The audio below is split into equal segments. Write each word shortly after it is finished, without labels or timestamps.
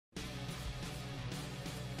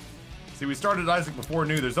See, we started Isaac before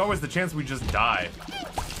noon. There's always the chance we just die.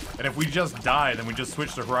 And if we just die, then we just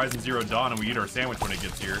switch to Horizon Zero Dawn and we eat our sandwich when it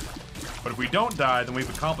gets here. But if we don't die, then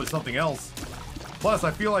we've accomplished something else. Plus,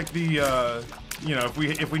 I feel like the, you know,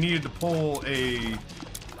 if we needed to pull a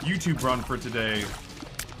YouTube run for today,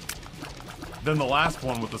 then the last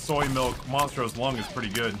one with the soy milk Monstrous Lung is pretty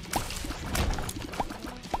good.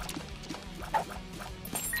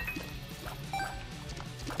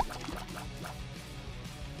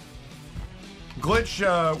 Glitch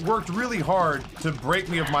worked really hard to break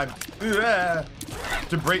me of my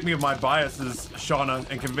biases, Shauna,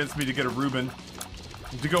 and convinced me to get a Reuben,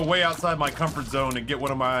 to go way outside my comfort zone and get one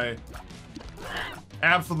of my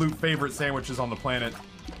absolute favorite sandwiches on the planet.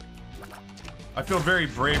 I feel very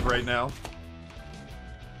brave right now.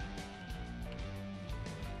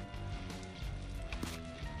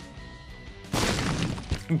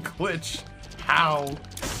 Glitch, how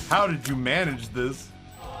did you manage this?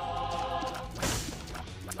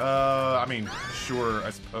 I mean, sure, I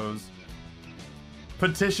suppose.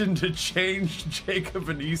 Petition to change Jacob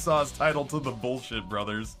and Esau's title to the Bullshit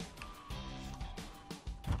Brothers.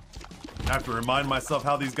 I have to remind myself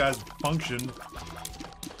how these guys function.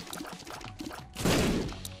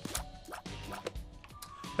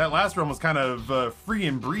 That last run was kind of free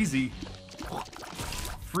and breezy.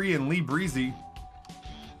 Free and Lee breezy.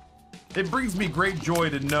 It brings me great joy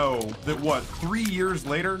to know that, what, 3 years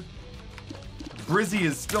later, Brizzy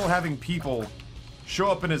is still having people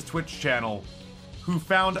show up in his Twitch channel who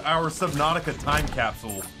found our Subnautica time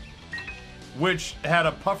capsule, which had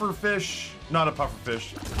a pufferfish, not a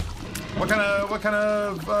pufferfish. What kind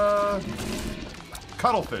of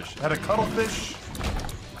cuttlefish? It had a cuttlefish.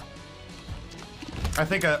 I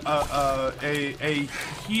think a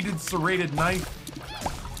heated serrated knife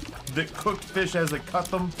that cooked fish as it cut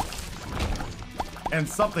them, and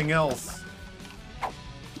something else.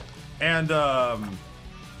 And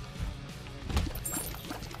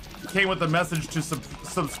came with a message to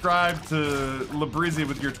subscribe to Labrizzi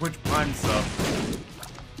with your Twitch Prime sub,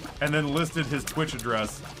 and then listed his Twitch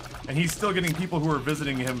address. And he's still getting people who are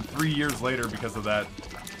visiting him 3 years later because of that.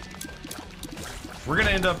 We're gonna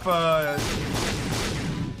end up,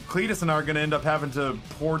 Cletus and I are gonna end up having to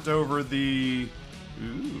port over the,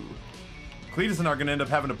 Cletus and I are gonna end up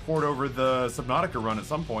having to port over the Subnautica run at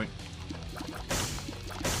some point.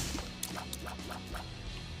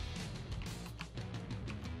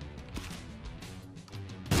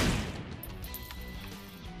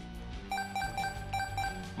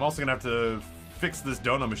 I'm also gonna have to fix this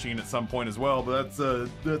donut machine at some point as well, but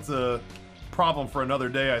that's a problem for another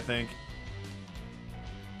day, I think.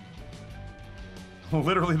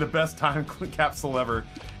 Literally the best time capsule ever.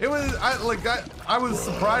 It was, I was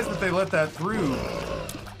surprised that they let that through,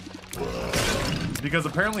 because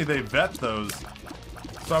apparently they vet those.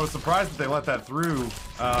 So I was surprised that they let that through,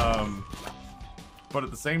 but at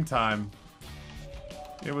the same time,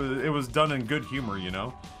 it was done in good humor, you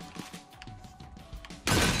know.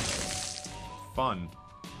 Fun.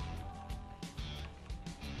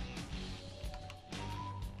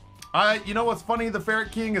 You know what's funny, the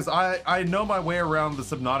Ferret King, is I know my way around the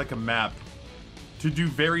Subnautica map to do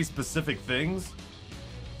very specific things,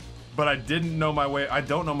 but I don't know my way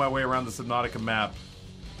around the Subnautica map.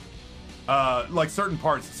 Like certain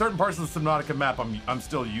parts of the Subnautica map, I'm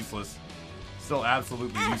still useless. Still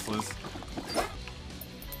absolutely useless.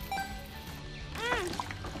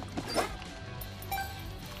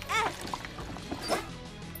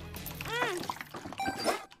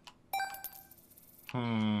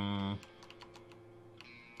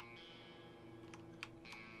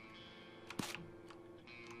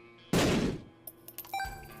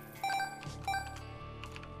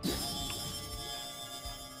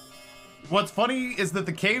 What's funny is that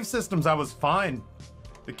the cave systems I was fine.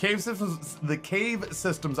 The cave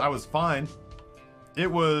systems I was fine. It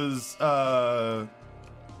was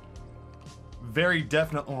very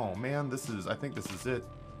definite. Oh man, I think this is it.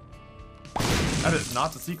 That is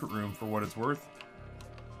not the secret room for what it's worth.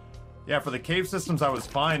 Yeah, for the cave systems I was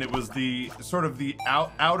fine. It was the sort of the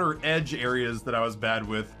outer edge areas that I was bad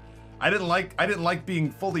with. I didn't like being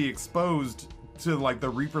fully exposed to like the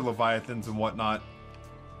Reaper Leviathans and whatnot.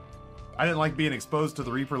 I didn't like being exposed to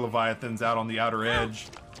the Reaper Leviathans out on the outer edge.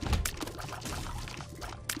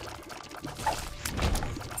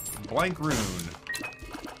 Blank rune.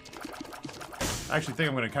 I actually think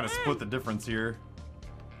I'm going to kind of split the difference here.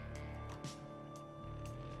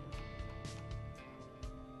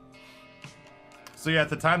 So yeah, at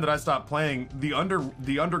the time that I stopped playing, the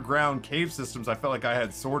underground cave systems I felt like I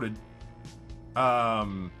had sorted.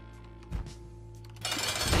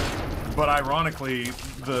 But But ironically,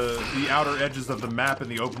 the outer edges of the map in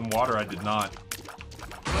the open water, I did not.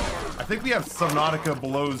 I think we have Subnautica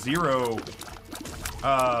Below Zero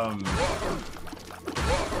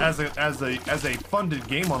as a funded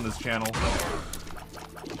game on this channel.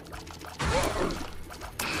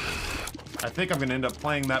 I think I'm gonna end up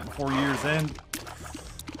playing that before year's end.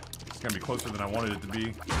 It's gonna be closer than I wanted it to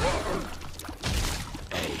be.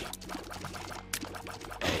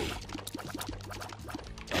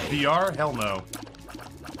 VR? Hell no.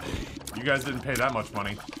 You guys didn't pay that much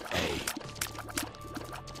money.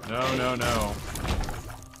 No, no, no.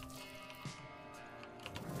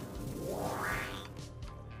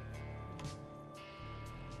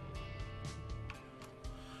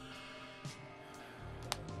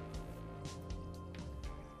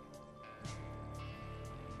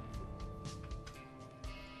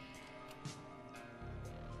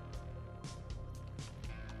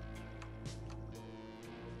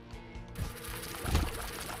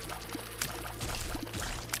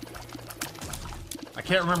 I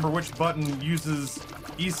can't remember which button uses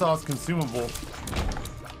Esau's consumable.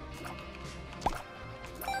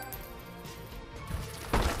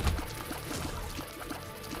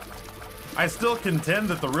 I still contend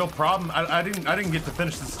that the real problem, I didn't get to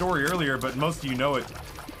finish the story earlier, but most of you know it.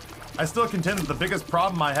 I still contend that the biggest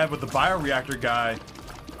problem I had with the bioreactor guy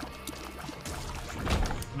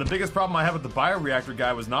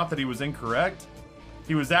was not that he was incorrect.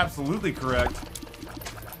 He was absolutely correct.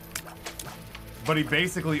 But he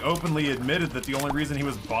basically openly admitted that the only reason he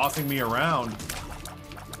was bossing me around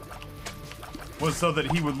was so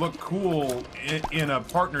that he would look cool in a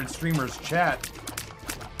partnered streamer's chat,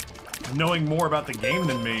 knowing more about the game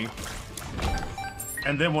than me.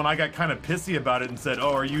 And then when I got kind of pissy about it and said,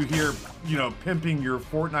 oh, are you here, you know, pimping your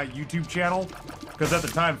Fortnite YouTube channel? Because at the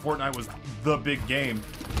time, Fortnite was the big game.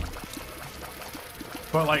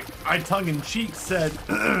 But like, I tongue-in-cheek said,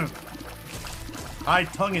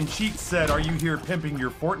 are you here pimping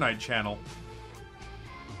your Fortnite channel?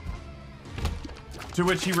 To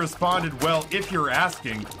which he responded, well, if you're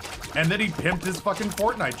asking. And then he pimped his fucking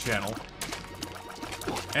Fortnite channel.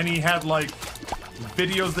 And he had, like,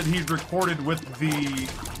 videos that he'd recorded with the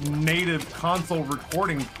native console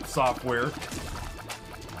recording software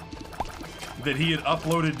that he had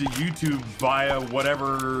uploaded to YouTube via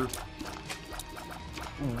whatever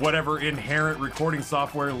inherent recording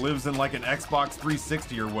software lives in like an Xbox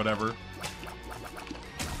 360 or whatever.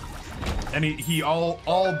 And he all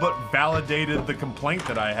but validated the complaint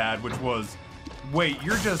that I had, which was, wait,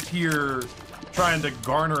 you're just here trying to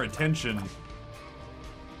garner attention.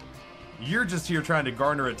 You're just here trying to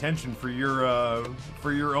garner attention for your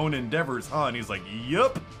own endeavors, huh? And he's like,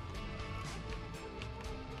 yup.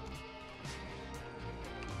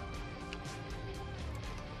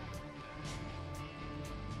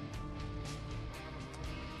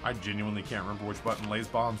 I genuinely can't remember which button lays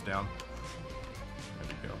bombs down. There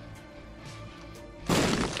we go.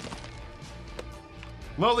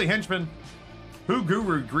 Lowly Henchman. Who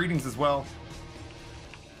Guru, greetings as well.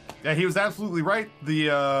 Yeah, he was absolutely right. He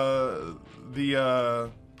was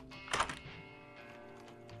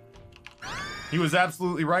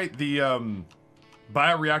absolutely right. The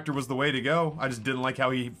bioreactor was the way to go. I just didn't like how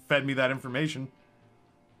he fed me that information.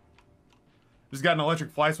 Just got an electric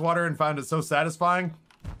fly swatter and found it so satisfying.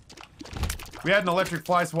 We had an electric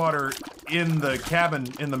fly swatter in the cabin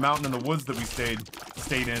in the mountain in the woods that we stayed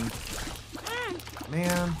in.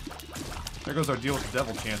 Man, there goes our deal with the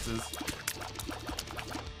devil chances.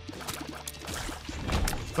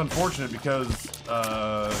 It's unfortunate because,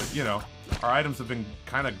 you know, our items have been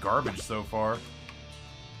kind of garbage so far.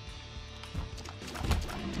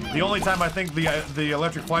 The only time I think the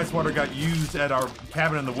electric fly swatter got used at our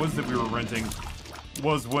cabin in the woods that we were renting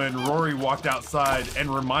was when Rory walked outside and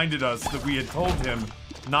reminded us that we had told him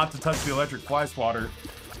not to touch the electric fly swatter,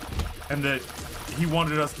 and that he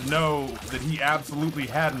wanted us to know that he absolutely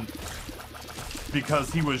hadn't, because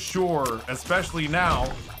he was sure, especially now,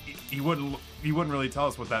 he wouldn't really tell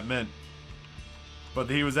us what that meant, but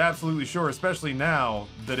he was absolutely sure, especially now,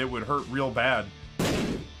 that it would hurt real bad.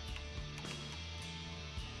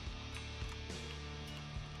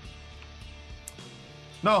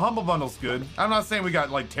 No, Humble Bundle's good. I'm not saying we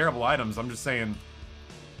got, like, terrible items. I'm just saying...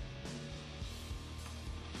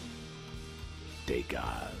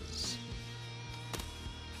 Degas.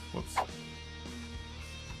 Whoops.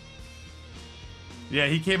 Yeah,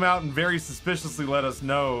 he came out and very suspiciously let us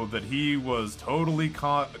know that he was totally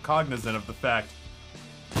cognizant of the fact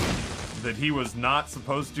that he was not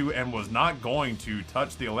supposed to and was not going to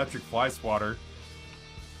touch the electric fly swatter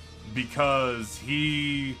because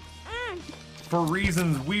he for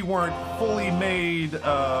reasons we weren't fully made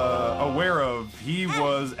aware of, he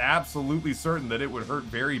was absolutely certain that it would hurt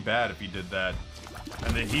very bad if he did that.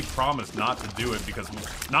 And that he promised not to do it because,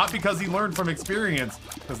 not because he learned from experience,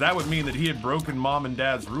 because that would mean that he had broken mom and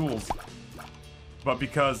dad's rules, but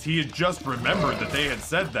because he had just remembered that they had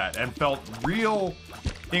said that and felt real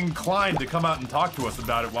inclined to come out and talk to us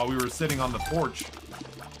about it while we were sitting on the porch.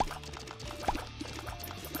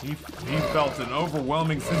 He felt an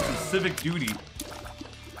overwhelming sense of civic duty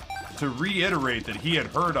to reiterate that he had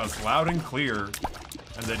heard us loud and clear,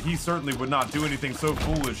 and that he certainly would not do anything so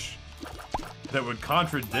foolish that would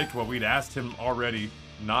contradict what we'd asked him already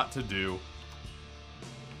not to do.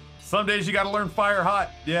 Some days you gotta learn fire hot.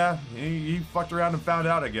 Yeah, he fucked around and found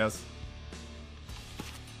out, I guess.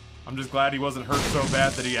 I'm just glad he wasn't hurt so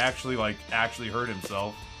bad that he actually hurt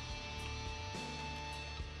himself.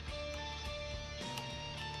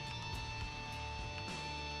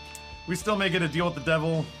 We still may get a deal with the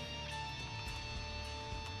devil.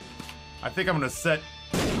 I think I'm gonna set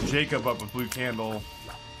Jacob up with Blue Candle.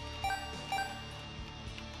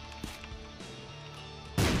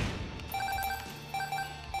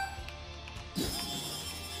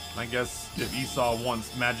 I guess if Esau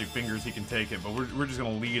wants magic fingers, he can take it, but we're just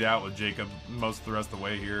gonna lead out with Jacob most of the rest of the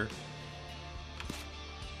way here.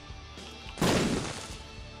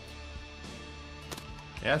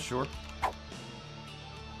 Yeah, sure.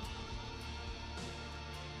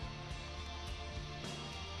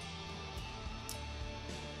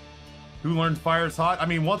 Who learned fire's hot? I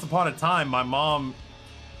mean, once upon a time, my mom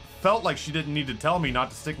felt like she didn't need to tell me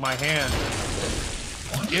not to stick my hand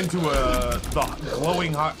into the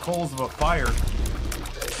glowing hot coals of a fire.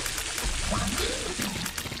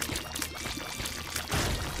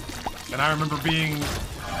 And I remember being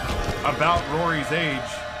about Rory's age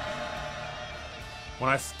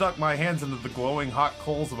when I stuck my hands into the glowing hot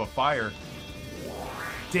coals of a fire.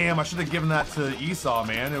 Damn, I should have given that to Esau,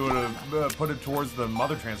 man. It would have put it towards the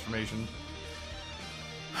mother transformation.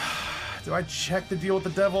 Do I check the deal with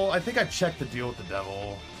the devil? I think I checked the deal with the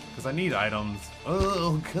devil. Because I need items.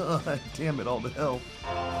 Oh, god damn it, all the hell.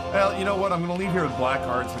 Well, you know what? I'm going to leave here with black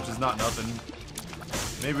hearts, which is not nothing.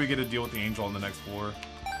 Maybe we get a deal with the angel on the next floor.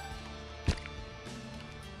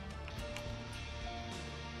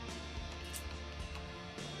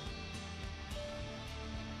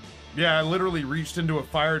 Yeah, I literally reached into a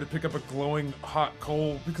fire to pick up a glowing hot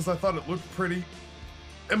coal because I thought it looked pretty.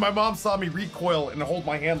 And my mom saw me recoil and hold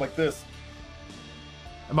my hand like this.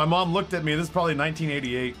 And my mom looked at me, this is probably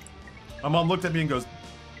 1988. My mom looked at me and goes,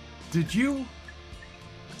 "Did you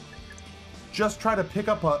just try to pick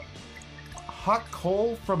up a hot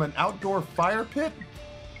coal from an outdoor fire pit?"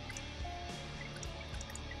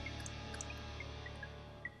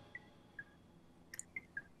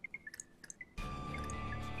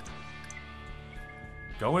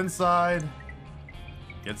 Go inside,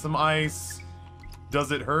 get some ice.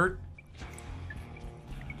 Does it hurt?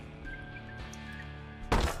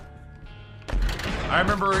 I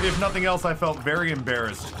remember, if nothing else, I felt very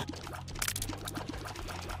embarrassed.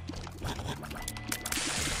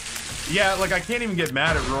 Yeah, like, I can't even get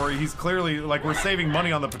mad at Rory. He's clearly, like, we're saving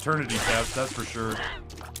money on the paternity test, that's for sure.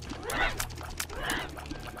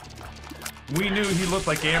 We knew he looked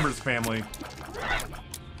like Amber's family.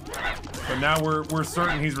 But now we're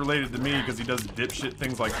certain he's related to me because he does dipshit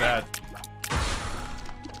things like that.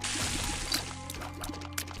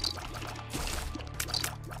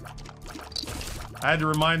 I had to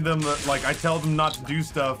remind them that, like, I tell them not to do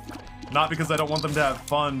stuff, not because I don't want them to have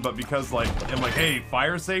fun, but because, like, I'm like, hey,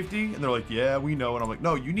 fire safety? And they're like, yeah, we know. And I'm like,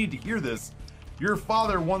 no, you need to hear this. Your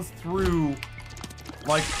father once threw,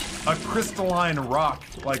 like, a crystalline rock,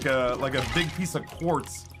 like a big piece of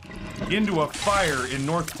quartz, into a fire in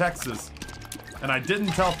North Texas. And I didn't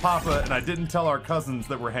tell Papa, and I didn't tell our cousins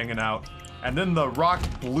that were hanging out. And then the rock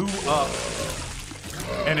blew up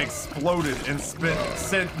and exploded and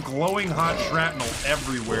sent glowing hot shrapnel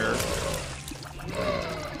everywhere.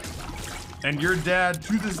 And your dad,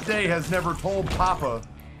 to this day, has never told Papa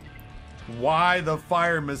why the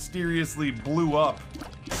fire mysteriously blew up.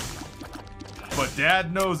 But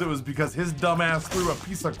Dad knows it was because his dumbass threw a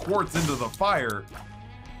piece of quartz into the fire.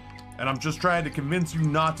 And I'm just trying to convince you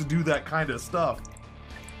not to do that kind of stuff.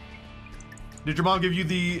 Did your mom give you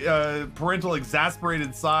the parental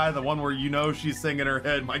exasperated sigh? The one where you know she's saying in her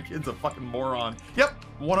head, my kid's a fucking moron. Yep,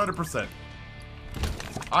 100%.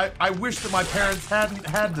 I wish that my parents hadn't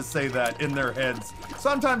had to say that in their heads.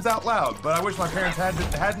 Sometimes out loud, but I wish my parents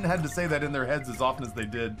hadn't had to say that in their heads as often as they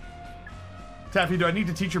did. Taffy, do I need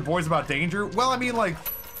to teach your boys about danger? Well, I mean, like,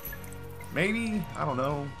 maybe, I don't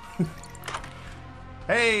know.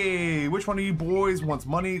 Hey, which one of you boys wants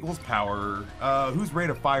money equals power? Whose rate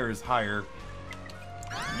of fire is higher?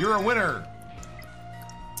 You're a winner.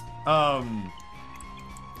 I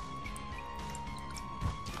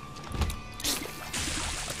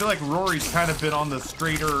feel like Rory's kind of been on the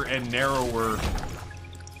straighter and narrower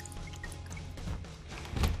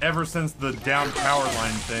ever since the down power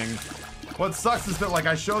line thing. What sucks is that, like,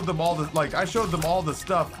 I showed them all the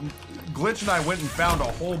stuff. Glitch and I went and found a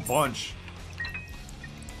whole bunch.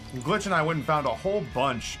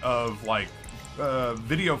 Of like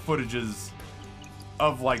video footages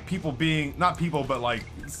of like people being, not people, but like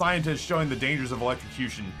scientists showing the dangers of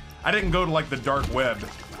electrocution. I didn't go to like the dark web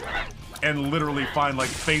and literally find like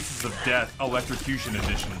Faces of Death Electrocution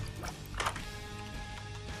Edition.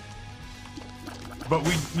 But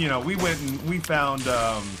we, you know, we went and we found,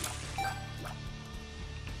 I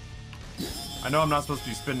know I'm not supposed to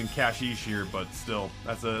be spending cashish here, but still,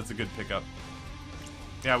 that's a good pickup.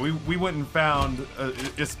 Yeah, we went and found,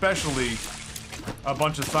 especially a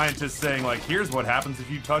bunch of scientists saying, like, here's what happens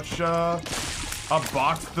if you touch a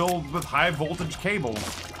box filled with high voltage cables.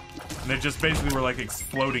 And they just basically were like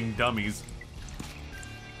exploding dummies.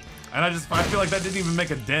 And I feel like that didn't even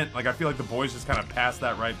make a dent. Like, I feel like the boys just kind of passed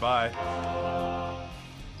that right by.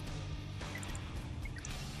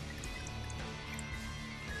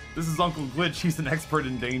 This is Uncle Glitch, he's an expert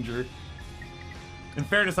in danger. In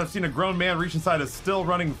fairness, I've seen a grown man reach inside a still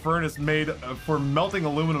running furnace made for melting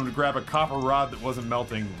aluminum to grab a copper rod that wasn't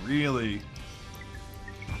melting. Really?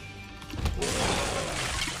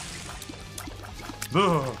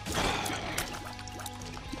 Ugh.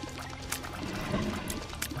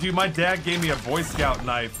 Dude, my dad gave me a Boy Scout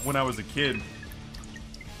knife when I was a kid.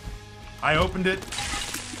 I opened it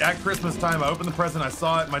at Christmas time. I opened the present, I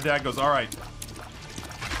saw it, my dad goes, all right.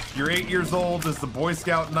 You're 8 years old, this is the Boy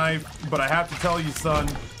Scout knife, but I have to tell you, son,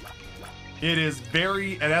 it is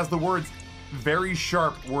very, and as the words very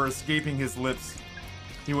sharp were escaping his lips,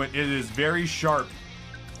 he went, it is very sharp.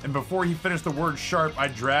 And before he finished the word sharp, I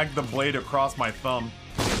dragged the blade across my thumb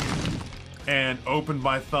and opened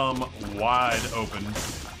my thumb wide open.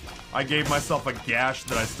 I gave myself a gash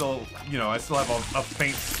that I still, you know, I still have a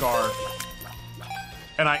faint scar.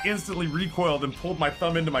 And I instantly recoiled and pulled my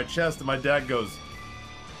thumb into my chest, and my dad goes,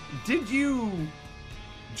 did you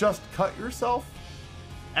just cut yourself?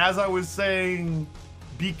 As I was saying,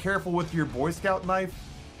 be careful with your Boy Scout knife.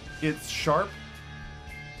 It's sharp.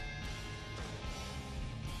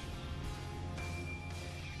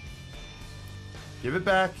 Give it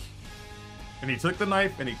back. And he took the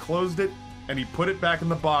knife and he closed it and he put it back in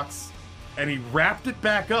the box and he wrapped it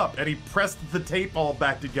back up and he pressed the tape all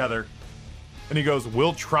back together. And he goes,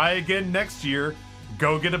 we'll try again next year.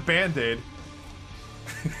 Go get a Band-Aid.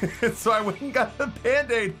 So I went and got a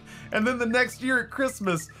Band-Aid, and then the next year at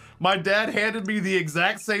Christmas, my dad handed me the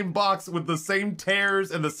exact same box with the same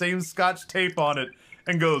tears and the same Scotch tape on it,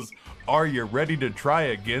 and goes, are you ready to try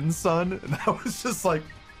again, son? And I was just like...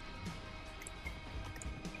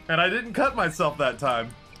 And I didn't cut myself that time.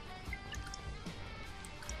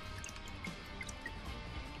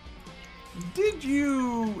 Did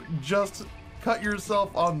you just cut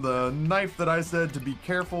yourself on the knife that I said to be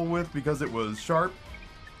careful with because it was sharp?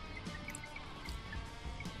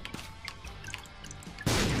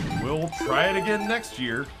 We'll try it again next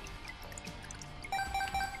year.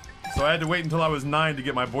 So I had to wait until I was 9 to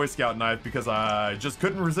get my Boy Scout knife because I just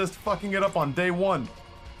couldn't resist fucking it up on day 1.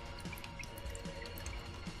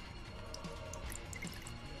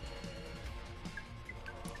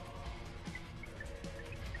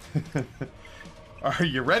 Are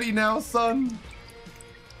you ready now, son?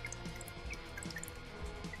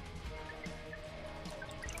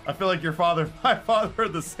 I feel like your father and my father are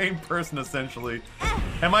the same person, essentially.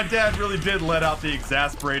 And my dad really did let out the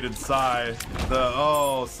exasperated sigh. The,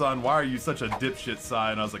 oh, son, why are you such a dipshit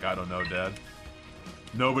sigh? And I was like, I don't know, Dad.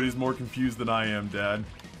 Nobody's more confused than I am, Dad.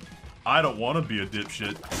 I don't want to be a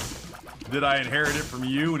dipshit. Did I inherit it from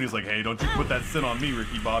you? And he's like, hey, don't you put that sin on me,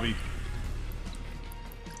 Ricky Bobby.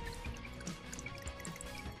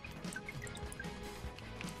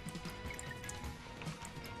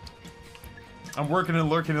 I'm working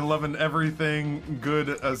and lurking and loving everything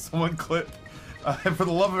good. Someone clip. For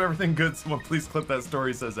the love of everything good, someone please clip that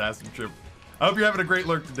story, says Acid Trip. I hope you're having a great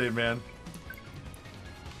lurk today, man.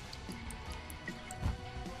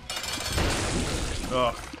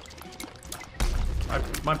 Ugh.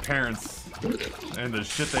 My parents and the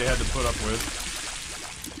shit they had to put up with.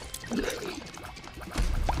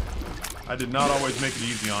 I did not always make it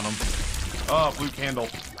easy on them. Oh, blue candle.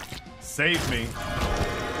 Save me.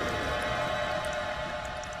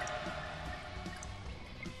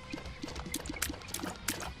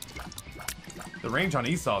 The range on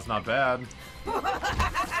Esau is not bad.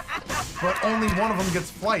 But only one of them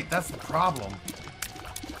gets flight. That's the problem.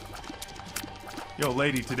 Yo,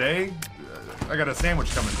 lady, today, I got a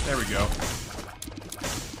sandwich coming. There we go.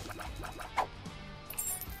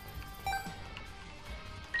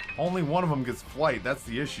 Only one of them gets flight. That's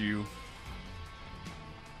the issue.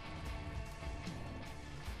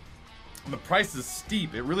 And the price is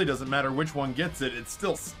steep. It really doesn't matter which one gets it. It's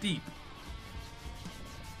still steep.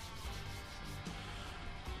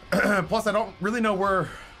 Plus, I don't really know where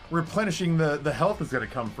replenishing the health is going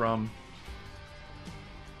to come from.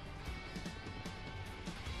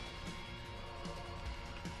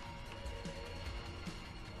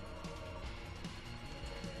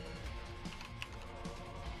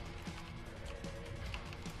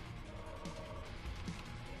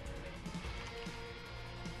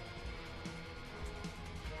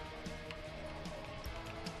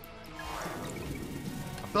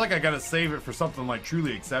 I feel like I gotta save it for something like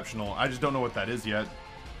truly exceptional. I just don't know what that is yet.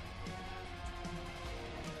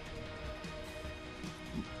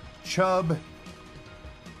 Chubb,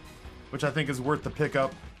 which I think is worth the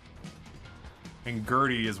pickup, and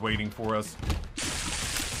Gertie is waiting for us.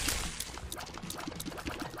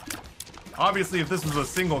 Obviously, if this was a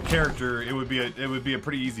single character, it would be a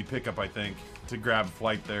pretty easy pickup, I think, to grab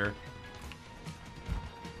flight there.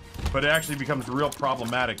 But it actually becomes real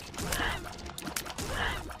problematic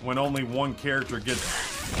when only one character gets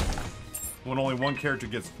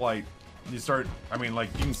flight. You start, I mean,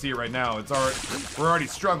 like, you can see it right now. We're already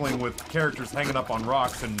struggling with characters hanging up on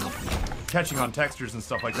rocks and catching on textures and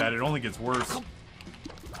stuff like that. It only gets worse.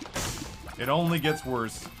 It only gets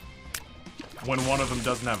worse when one of them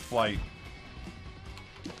doesn't have flight.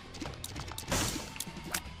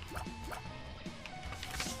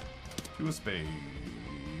 Two of spades.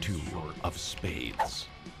 Two of spades.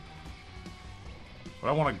 But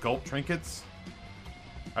I want to gulp trinkets.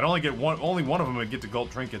 I'd only get only one of them would get to gulp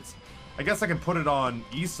trinkets. I guess I can put it on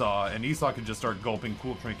Esau, and Esau can just start gulping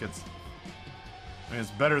cool trinkets. I mean, it's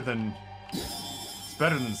better than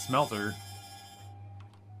Smelter.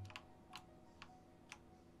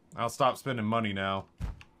 I'll stop spending money now.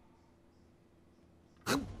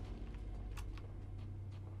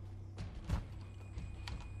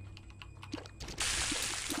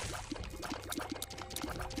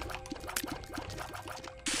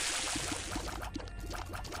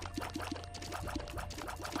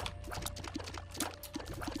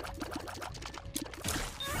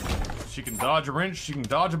 She can dodge a wrench, she can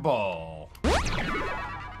dodge a ball.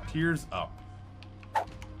 Tears up.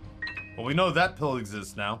 Well, we know that pill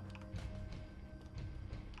exists now.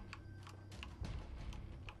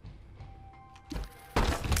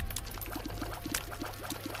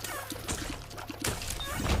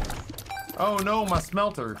 Oh no, my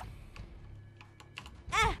smelter.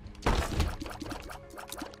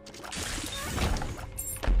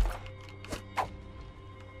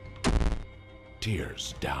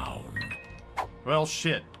 Tears down. Well,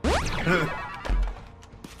 shit.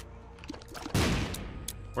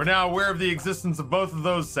 We're now aware of the existence of both of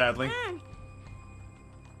those, sadly.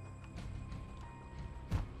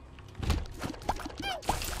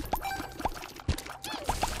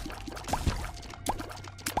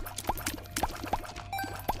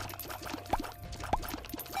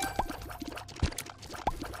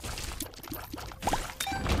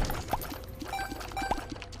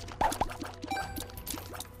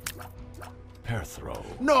 Pair throw.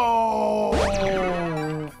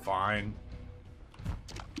 No! Fine.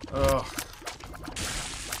 Ugh.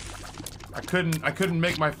 I couldn't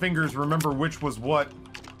make my fingers remember which was what.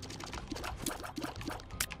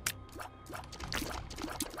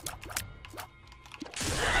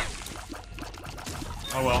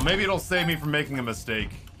 Oh well, maybe it'll save me from making a mistake.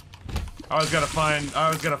 I always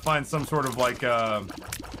gotta find some sort of like I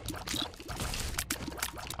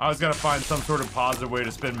always gotta find some sort of positive way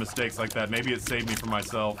to spin mistakes like that. Maybe it saved me from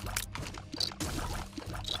myself.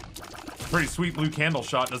 Pretty sweet blue candle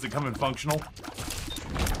shot. Does it come in functional?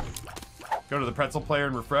 Go to the pretzel player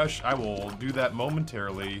and refresh. I will do that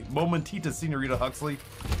momentarily. Momentita, Senorita Huxley.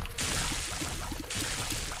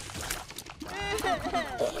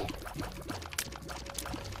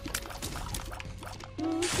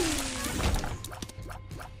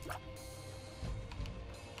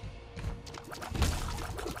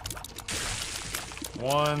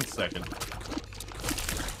 One second.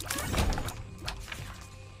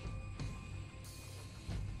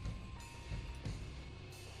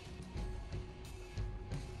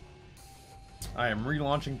 I am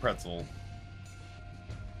relaunching Pretzel.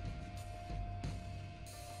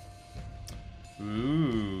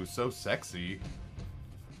 Ooh, so sexy.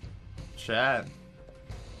 Chat.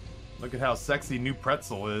 Look at how sexy new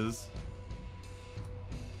pretzel is.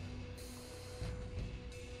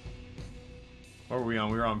 What were we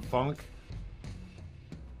on? We were on funk.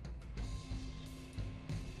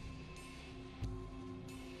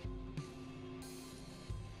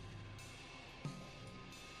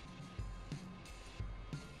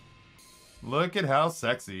 Look at how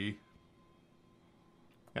sexy.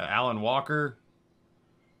 Got Alan Walker.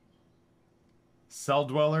 Cell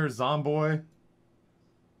Dweller, Zomboy.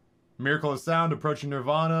 Miracle of Sound, Approaching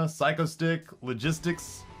Nirvana, Psychostick,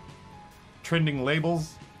 Logistics, Trending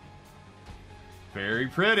Labels. Very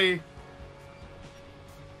pretty.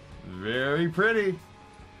 Very pretty.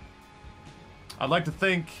 I'd like to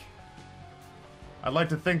think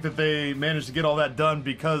that they managed to get all that done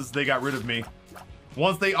because they got rid of me.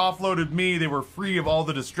 Once they offloaded me, they were free of all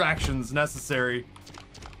the distractions necessary.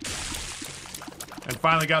 And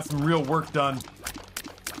finally got some real work done.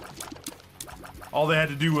 All they had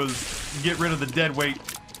to do was get rid of the dead weight.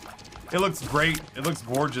 It looks great. It looks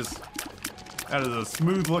gorgeous. That is a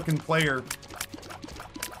smooth looking player.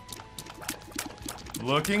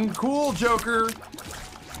 Looking cool, Joker.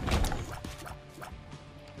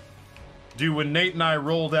 Dude, when Nate and I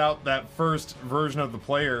rolled out that first version of the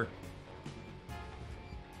player,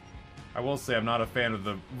 I will say I'm not a fan of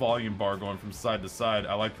the volume bar going from side to side.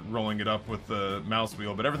 I like rolling it up with the mouse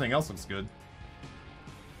wheel, but everything else looks good.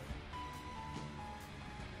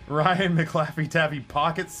 Ryan McLaffy Taffy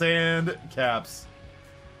Pocket Sand Caps.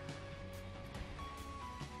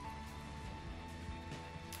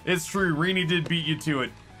 It's true, Reenie did beat you to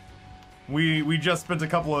it. We just spent a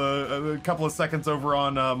couple of seconds over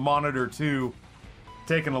on Monitor 2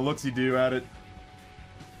 taking a look-see-do at it.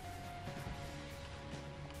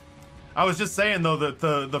 I was just saying though that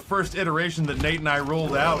the first iteration that Nate and I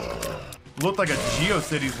rolled out looked like a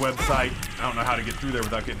GeoCities website. I don't know how to get through there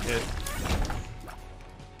without getting hit.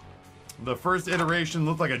 The first iteration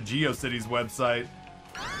looked like a GeoCities website.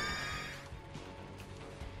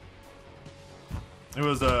 It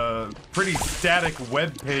was a pretty static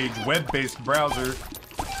web page, web-based browser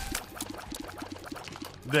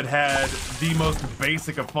that had the most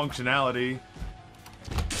basic of functionality.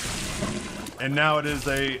 And now it is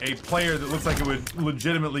a player that looks like it would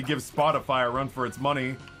legitimately give Spotify a run for its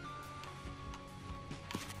money.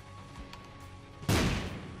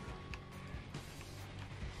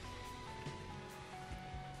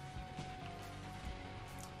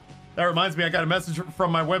 That reminds me, I got a message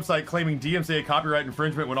from my website claiming DMCA copyright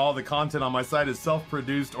infringement when all the content on my site is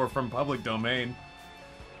self-produced or from public domain.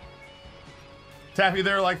 Taffy,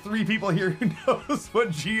 there are like 3 people here who knows what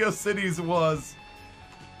GeoCities was.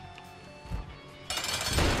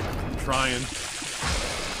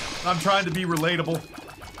 I'm trying to be relatable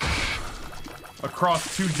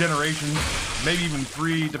across 2 generations, maybe even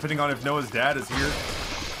 3, depending on if Noah's dad is here.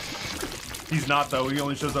 He's not though, he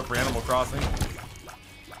only shows up for Animal Crossing.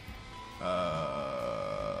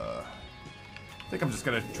 I think I'm just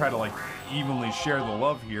gonna try to like evenly share the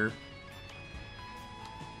love here.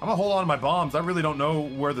 I'm gonna hold on to my bombs. I really don't know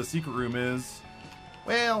where the secret room is.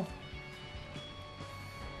 Well,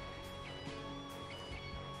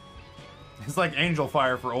 it's like Angel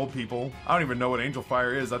Fire for old people. I don't even know what Angel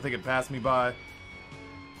Fire is. I think it passed me by.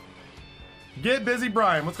 Get busy,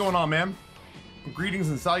 Brian. What's going on, man? Greetings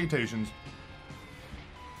and salutations.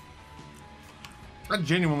 I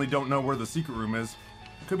genuinely don't know where the secret room is.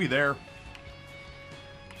 Could be there.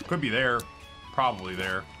 Could be there. Probably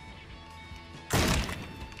there.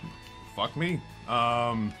 Fuck me.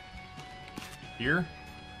 Here?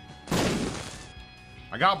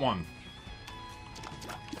 I got one.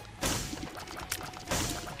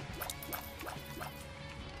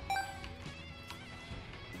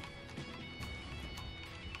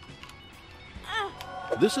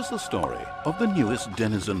 This is the story of the newest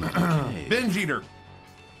denizen of the cave. Binge Eater.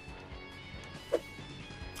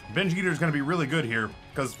 Binge Eater is going to be really good here,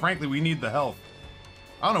 because frankly, we need the health.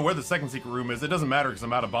 I don't know where the second secret room is. It doesn't matter because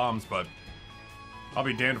I'm out of bombs, but I'll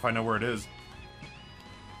be damned if I know where it is.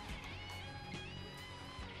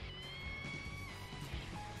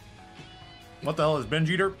 What the hell is Binge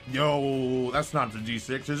Eater? Yo, that's not the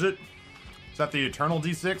D6, is it? Is that the Eternal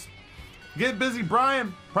D6? Get busy,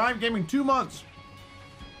 Brian. Prime Gaming 2 months.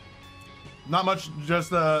 Not much,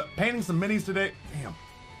 just painting some minis today. Damn.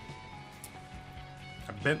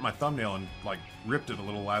 I bent my thumbnail and like ripped it a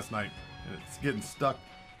little last night. And it's getting stuck,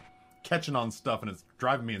 catching on stuff, and it's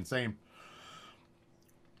driving me insane.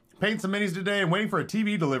 Painting some minis today and waiting for a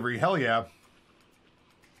TV delivery. Hell yeah.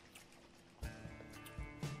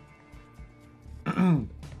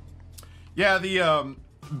 Yeah, the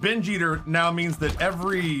Binge Eater now means that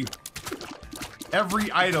every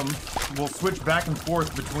item will switch back and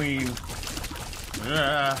forth between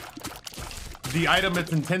the item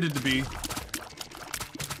it's intended to be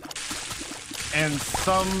and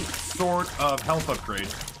some sort of health upgrade.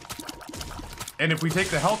 And if we take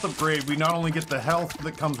the health upgrade, we not only get the health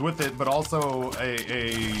that comes with it, but also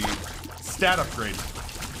a stat upgrade.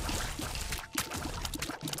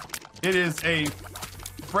 It is a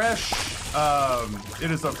fresh,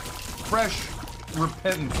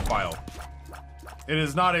 repentance file. It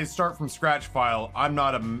is not a start from scratch file. I'm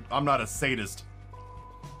not a sadist.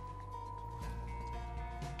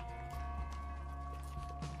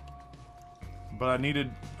 But I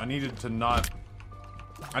needed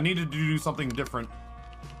to do something different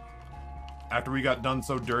after we got done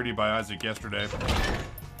so dirty by Isaac yesterday.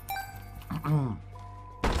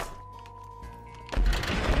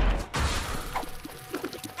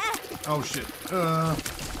 Oh shit. Too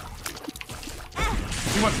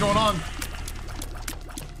much going on.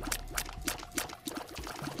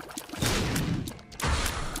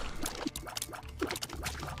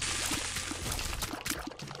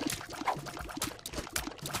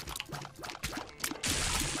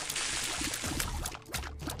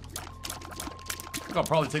 I think I'll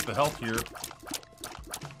probably take the health here.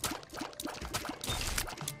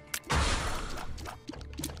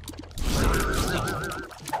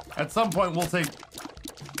 At some point, we'll take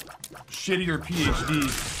shittier PhD.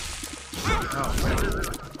 Oh, man.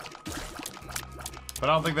 But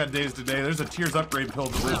I don't think that day's today. There's a Tears upgrade pill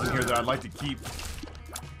that lives in here that I'd like to keep.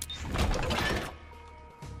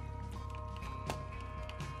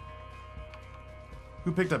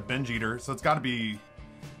 Who picked up Binge Eater? So it's gotta be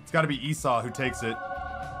Esau who takes it.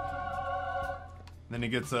 Then he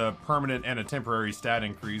gets a permanent and a temporary stat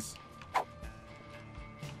increase.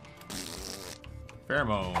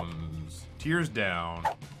 Pheromones. Tears down.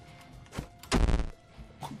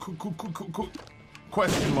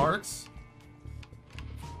 Question marks.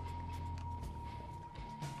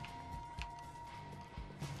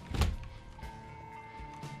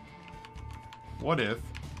 What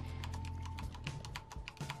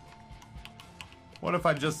if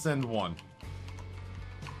I just send one?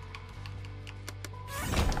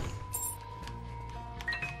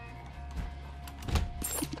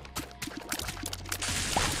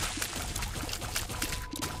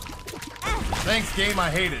 Thanks, game. I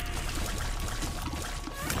hate it.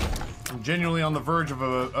 I'm genuinely on the verge of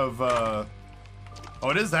oh,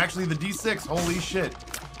 it is actually the D6. Holy shit.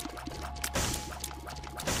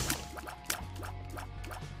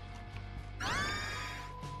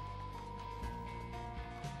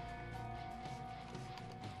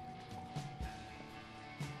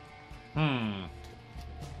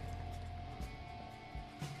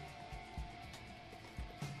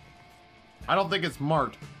 I don't think it's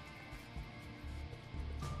marked.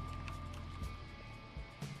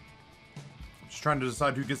 Just trying to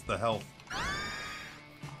decide who gets the health.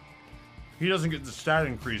 He doesn't get the stat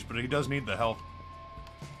increase, but he does need the health.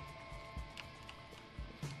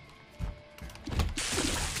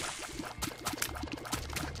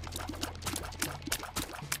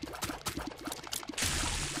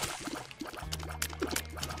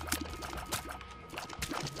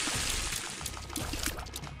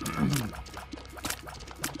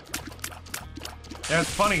 Yeah, it's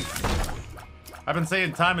funny. I've been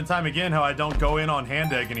saying time and time again how I don't go in on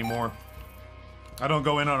hand egg anymore. I don't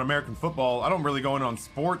go in on American football. I don't really go in on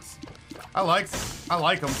sports. I like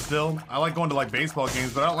them still. I like going to like baseball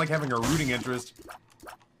games, but I don't like having a rooting interest.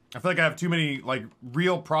 I feel like I have too many like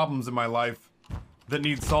real problems in my life that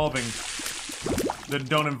need solving that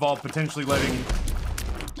don't involve potentially letting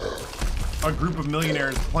a group of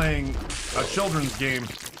millionaires playing a children's game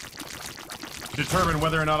determine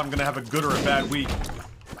whether or not I'm gonna have a good or a bad week.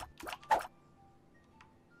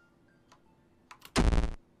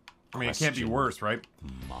 I mean, it can't be worse, right?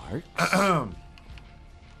 Mark?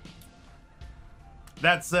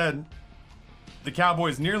 That said, the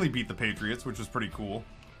Cowboys nearly beat the Patriots, which was pretty cool.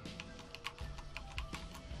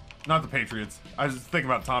 Not the Patriots. I was just thinking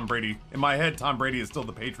about Tom Brady. In my head, Tom Brady is still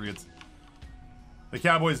the Patriots. The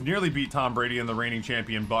Cowboys nearly beat Tom Brady and the reigning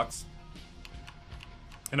champion Bucks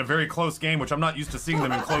in a very close game, which I'm not used to seeing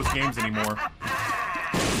them in close games anymore.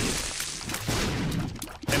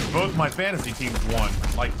 And both my fantasy teams won,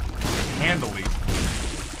 like, handily.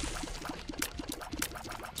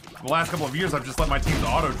 The last couple of years, I've just let my teams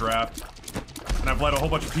auto-draft. And I've let a whole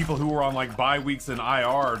bunch of people who were on, like, bye weeks in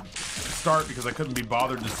IR start because I couldn't be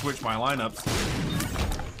bothered to switch my lineups.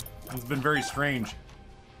 It's been very strange.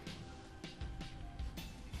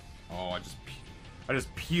 Oh, I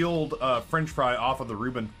just peeled French fry off of the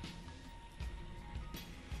Reuben.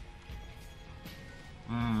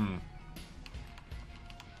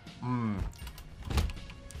 Oh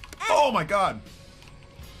my god!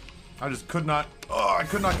 I just could not... Oh, I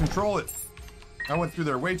could not control it. I went through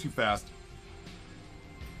there way too fast.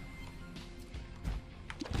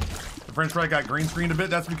 The French fry got green screened a bit.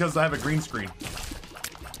 That's because I have a green screen.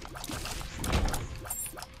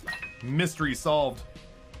 Mystery solved.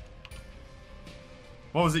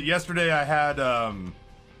 What was it? Yesterday I had carne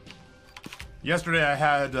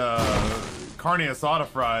asada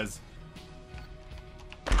fries.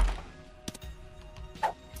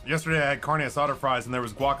 Yesterday I had carne asada fries and there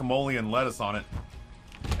was guacamole and lettuce on it.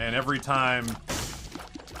 And every time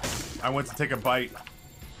I went to take a bite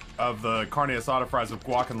of the carne asada fries with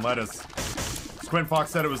guac and lettuce, Squint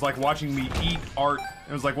Fox said it was like watching me eat art.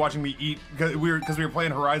 It was like watching me eat, because we were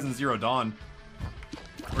playing Horizon Zero Dawn.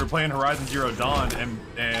 We were playing Horizon Zero Dawn,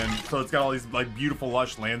 and so it's got all these like beautiful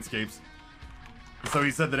lush landscapes. So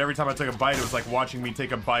he said that every time I took a bite, it was like watching me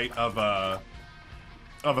take a bite of a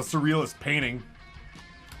surrealist painting.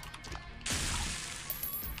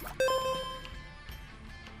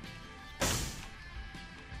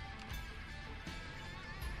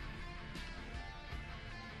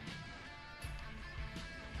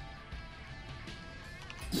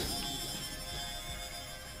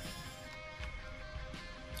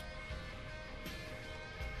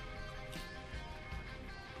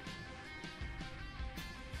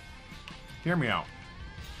 Hear me out.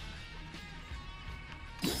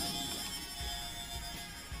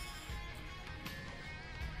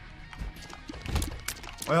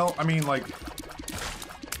 Well, I mean, like...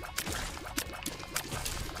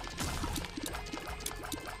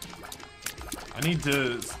 I need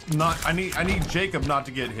to not... I need Jacob not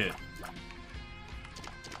to get hit.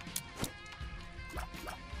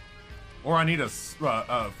 Or I need a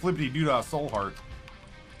flippity-doo-dah soul heart.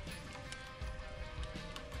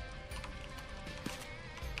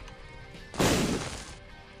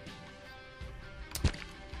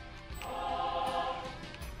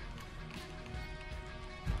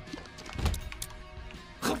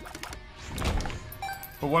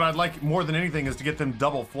 But what I'd like more than anything is to get them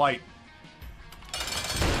double flight.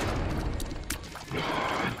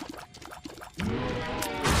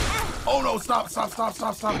 Oh no, stop, stop, stop,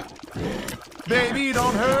 stop, stop. Baby,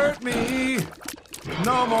 don't hurt me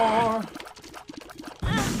no more.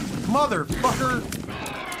 Motherfucker.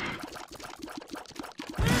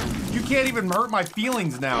 You can't even hurt my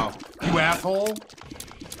feelings now, you asshole.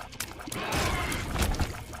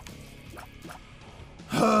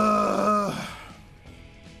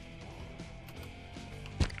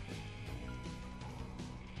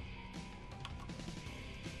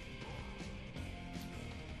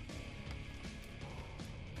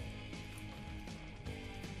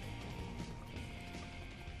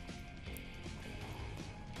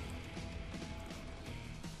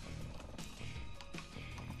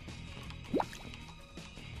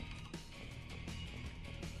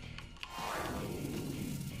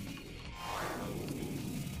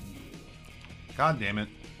 God damn it.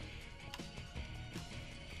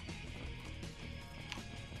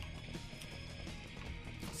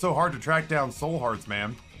 So hard to track down soul hearts,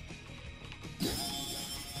 man.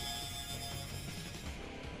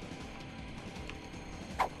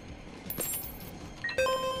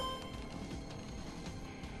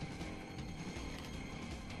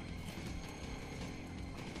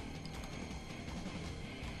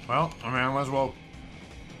 Well, I mean, I might as well...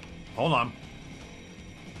 Hold on.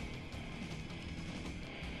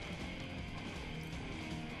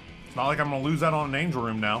 It's not like I'm gonna lose out on an angel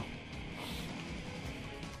room now.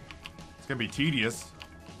 It's gonna be tedious.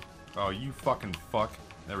 Oh, you fucking fuck.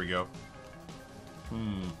 There we go.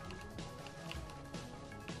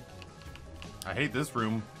 I hate this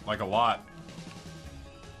room, like, a lot.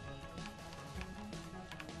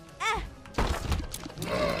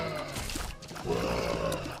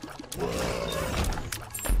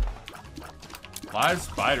 Live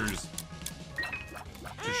spiders.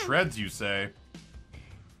 To shreds, you say?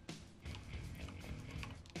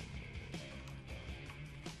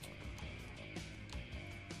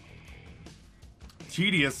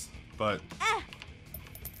 Tedious, but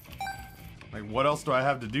like, what else do I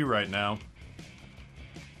have to do right now?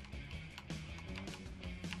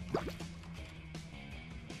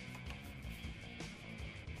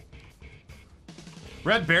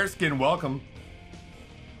 Red Bearskin, welcome.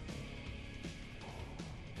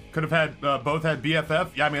 Could have had both had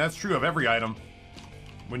BFF. Yeah, I mean that's true of every item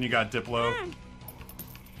when you got Diplo.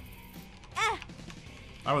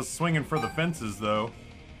 I was swinging for the fences though.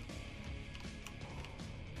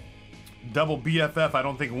 Double BFF I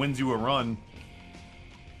don't think wins you a run.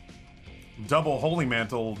 Double Holy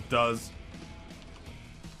Mantle does.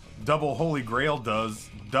 Double Holy Grail does.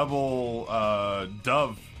 Double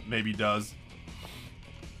Dove maybe does.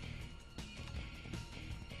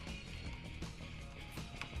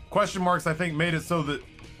 Question marks, I think, made it so that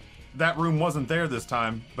that room wasn't there this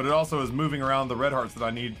time, but it also is moving around the red hearts that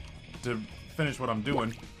I need to finish what I'm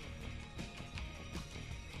doing.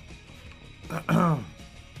 I'm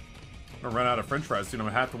gonna run out of french fries soon. I'm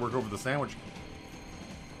gonna have to work over the sandwich.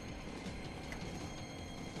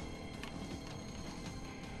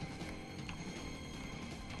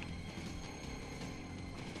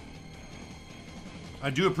 I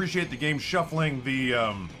do appreciate the game shuffling the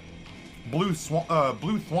blue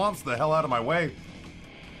thwomps the hell out of my way.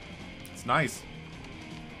 It's nice.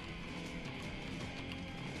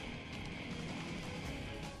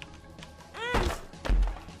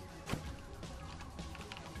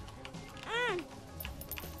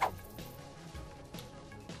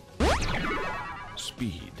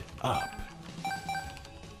 Speed up.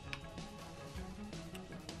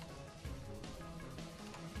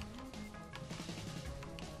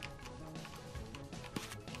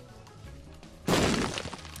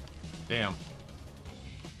 Damn.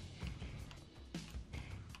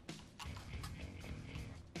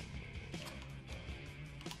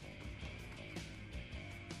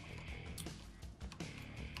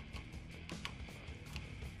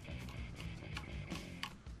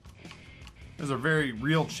 There's a very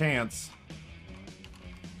real chance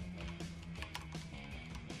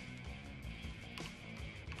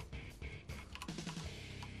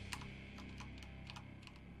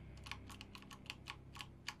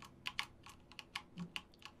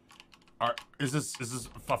is this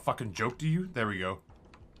a fucking joke to you? There we go.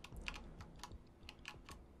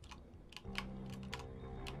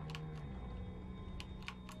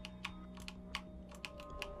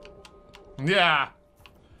 Yeah.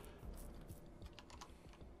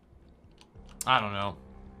 I don't know.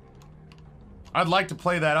 I'd like to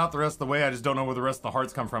play that out the rest of the way. I just don't know where the rest of the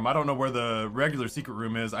hearts come from. I don't know where the regular secret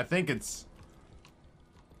room is. I think it's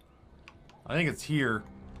here.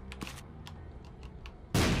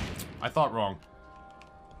 I thought wrong.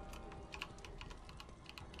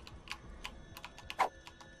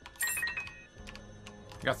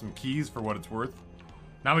 Got some keys for what it's worth.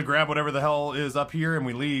 Now we grab whatever the hell is up here and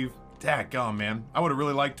we leave. Dadgum, man. I would have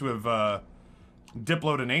really liked to have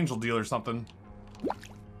Diploed an angel deal or something.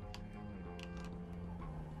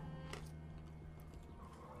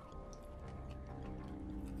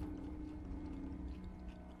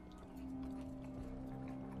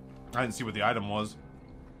 I didn't see what the item was.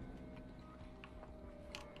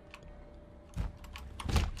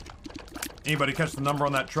 Anybody catch the number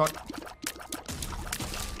on that truck?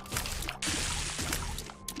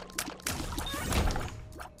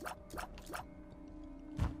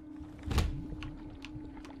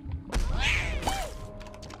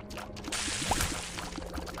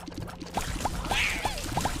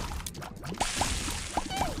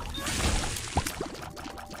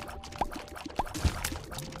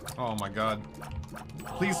 Oh my god.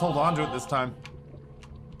 Please hold on to it this time.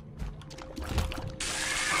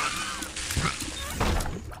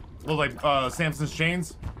 Look like Samson's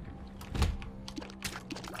chains.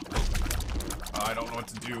 I don't know what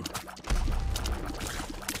to do.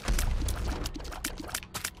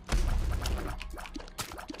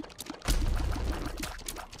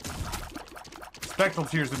 Spectral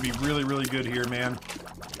tears would be really, really good here, man.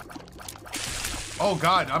 Oh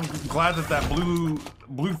god, I'm glad that that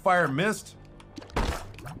blue fire missed.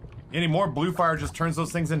 Any more blue fire just turns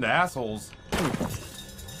those things into assholes.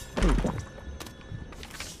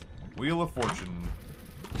 Wheel of Fortune.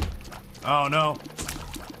 Oh no.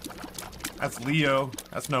 That's Leo.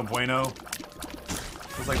 That's no bueno.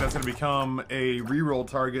 Looks like that's gonna become a reroll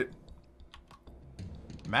target.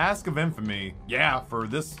 Mask of Infamy. Yeah, for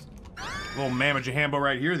this little mamma jambo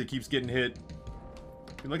right here that keeps getting hit.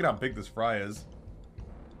 Dude, look at how big this fry is.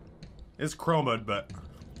 It's chroma'd, but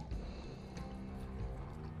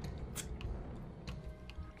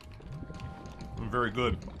very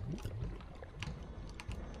good.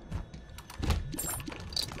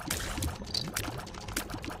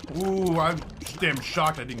 Ooh, I'm damn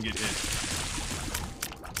shocked I didn't get hit.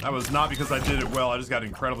 That was not because I did it well, I just got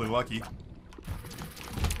incredibly lucky.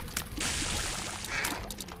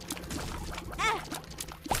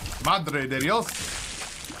 Madre de Dios.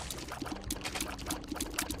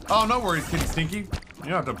 Oh, no worries, Kitty Stinky. You don't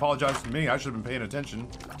have to apologize to me. I should have been paying attention.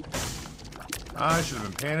 I should have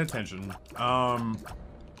been paying attention. I'd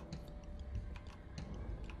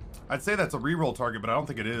say that's a reroll target, but I don't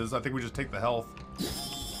think it is. I think we just take the health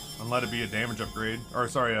and let it be a damage upgrade. Or,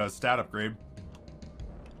 sorry, a stat upgrade.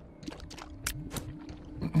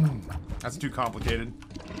 That's too complicated.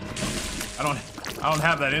 I don't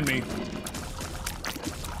have that in me.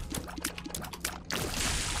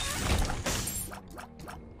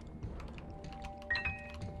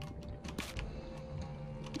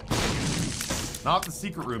 Not the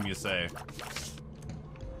secret room, you say?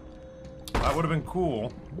 That would have been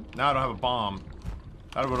cool. Now I don't have a bomb.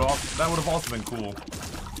 That would have also been cool.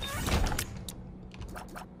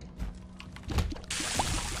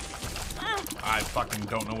 I fucking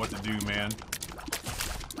don't know what to do, man.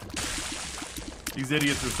 These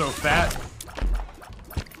idiots are so fat.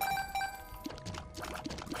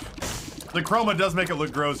 The chroma does make it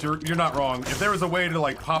look gross. You're not wrong. If there was a way to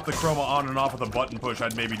like pop the chroma on and off with a button push,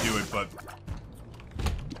 I'd maybe do it, but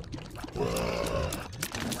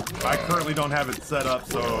I currently don't have it set up,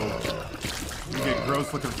 so you get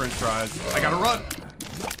gross looking french fries. I gotta run!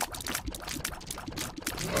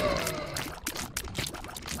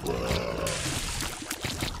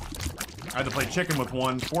 I had to play chicken with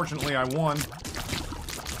one. Fortunately, I won.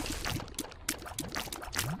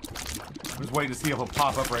 I'm just waiting to see if it'll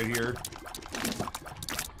pop up right here.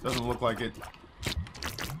 Doesn't look like it.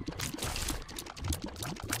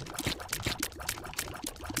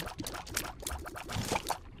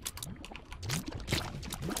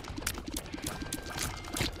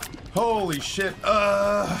 Holy shit.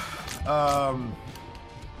 I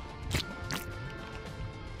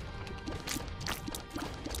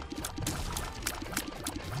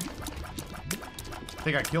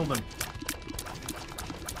think I killed him.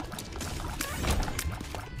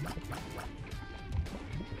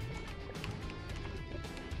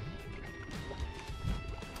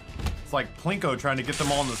 It's like Plinko trying to get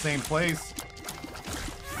them all in the same place.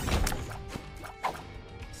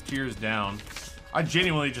 It's tears down. I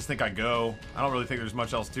genuinely just think I go. I don't really think there's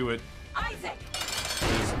much else to it. Isaac.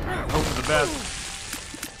 Just hope for the best.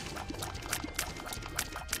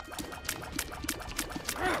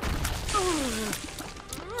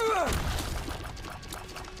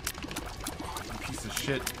 You piece of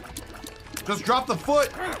shit. Just drop the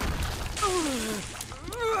foot!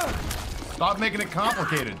 Stop making it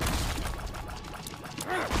complicated.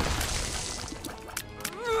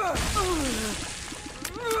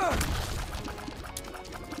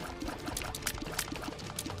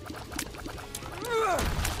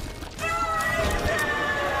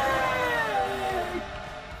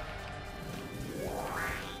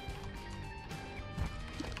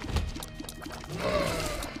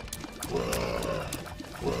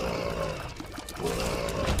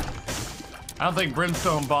 I don't think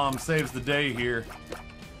Brimstone Bomb saves the day here.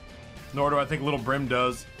 Nor do I think Little Brim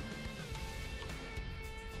does.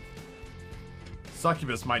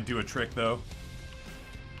 Succubus might do a trick, though.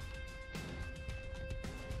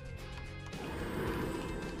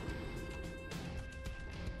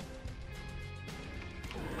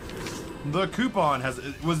 The coupon has...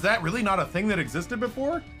 Was that really not a thing that existed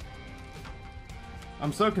before?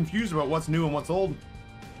 I'm so confused about what's new and what's old.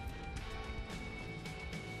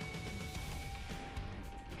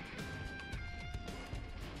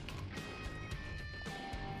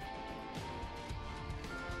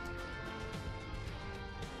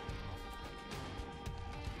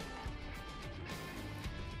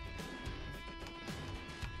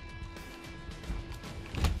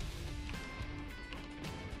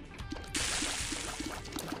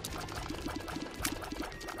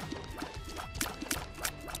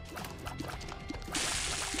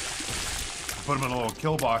 Put him in a little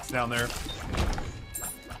kill box down there.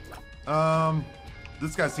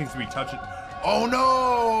 This guy seems to be touching. Oh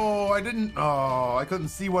no! I didn't. Oh, I couldn't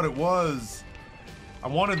see what it was. I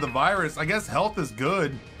wanted the virus. I guess health is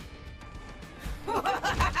good.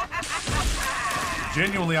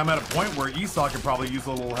 Genuinely, I'm at a point where Esau could probably use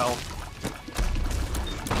a little health.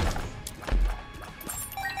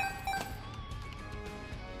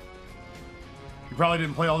 You probably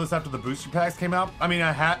didn't play all this after the booster packs came out. I mean,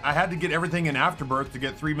 I had to get everything in Afterbirth to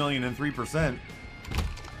get 3 million and 3%.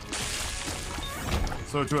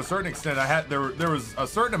 So to a certain extent, there was a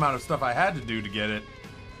certain amount of stuff I had to do to get it.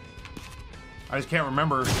 I just can't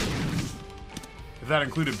remember if that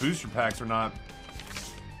included booster packs or not.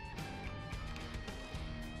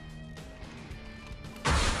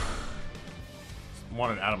 Just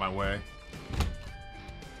want it out of my way.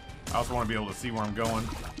 I also want to be able to see where I'm going.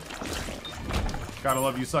 Gotta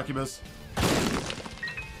love you, Succubus.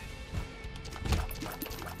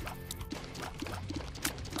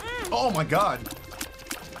 Oh my god.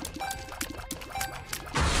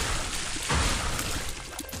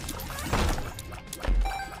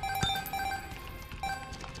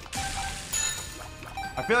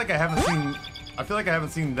 I feel like I haven't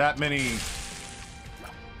seen that many.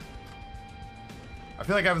 I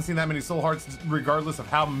feel like I haven't seen that many soul hearts regardless of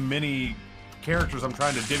how many characters I'm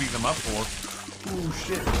trying to divvy them up for. Ooh,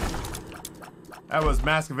 shit. That was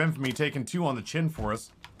Mask of Infamy taking 2 on the chin for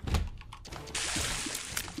us.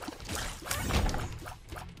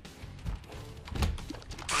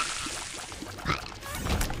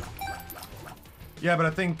 Yeah, but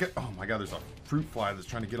I think... Oh my god, there's a fruit fly that's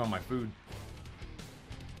trying to get on my food.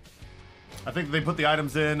 I think they put the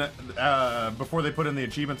items in before they put in the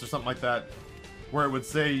achievements or something like that, where it would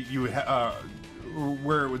say you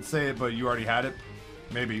where it would say it, but you already had it.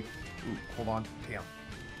 Maybe. Ooh, hold on. Damn.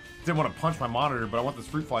 Didn't want to punch my monitor, but I want this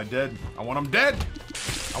fruit fly dead. I want him dead.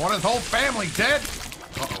 I want his whole family dead.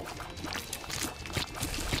 Uh-oh.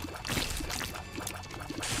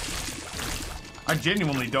 I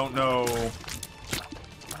genuinely don't know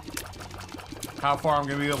how far I'm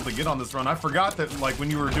gonna be able to get on this run. I forgot that, like, when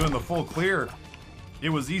you were doing the full clear, it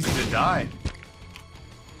was easy to die.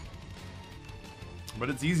 But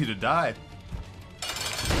it's easy to die.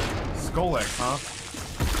 Skull X, huh?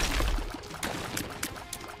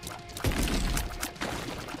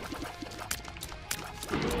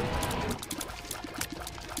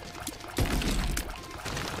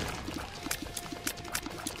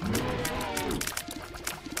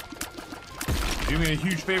 Do me a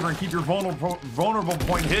huge favor and keep your vulnerable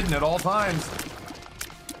point hidden at all times.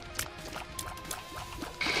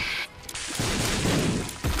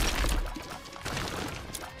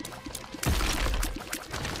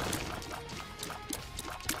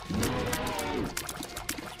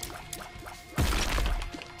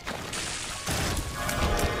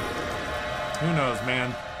 Who knows,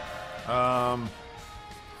 man?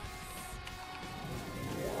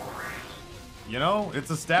 You know, it's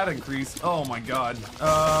a stat increase. Oh my god.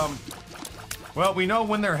 Well, we know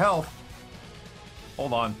when their health.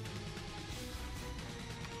 Hold on.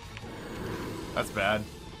 That's bad.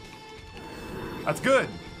 That's good.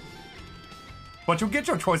 But you'll get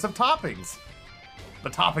your choice of toppings. The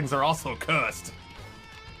toppings are also cursed.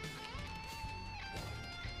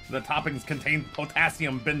 The toppings contain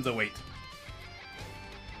potassium benzoate.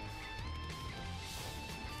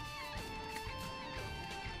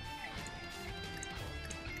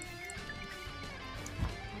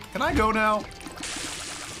 Can I go now?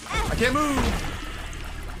 I can't move!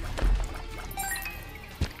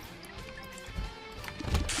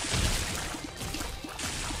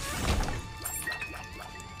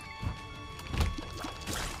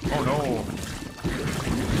 Oh no.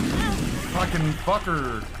 Fucking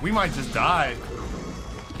fucker. We might just die.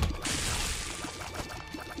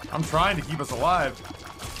 I'm trying to keep us alive.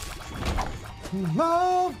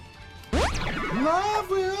 Love! Love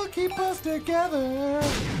will keep us together.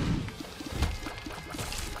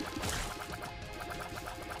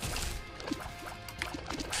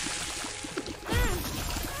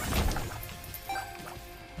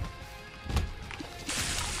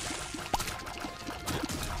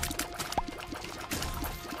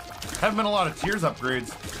 Haven't been a lot of tiers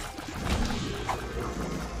upgrades.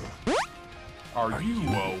 Are you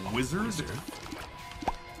a wizard?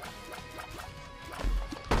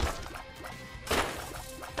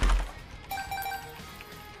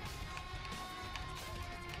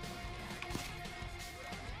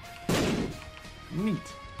 Neat.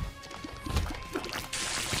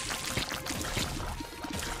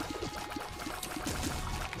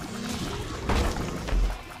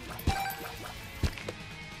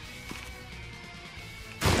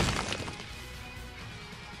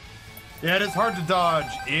 Yeah, it is hard to dodge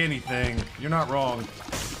anything. You're not wrong.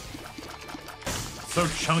 So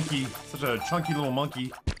chunky. Such a chunky little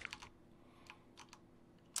monkey.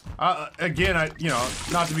 Again, you know,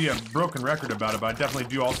 not to be a broken record about it, but I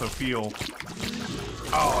definitely do also feel...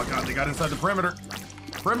 Oh, God, they got inside the perimeter.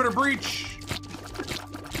 Perimeter breach!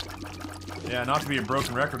 Yeah, not to be a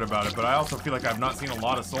broken record about it, but I also feel like I've not seen a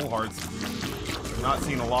lot of soul hearts. I've not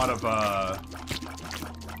seen a lot of,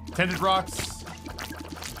 Tended rocks.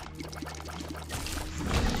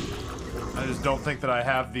 I just don't think that I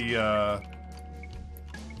have the, I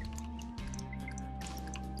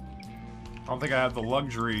don't think I have the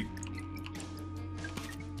luxury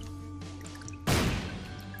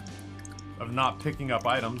of not picking up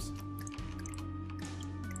items.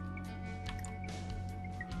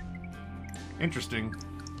 Interesting.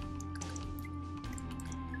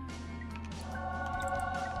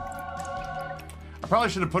 I probably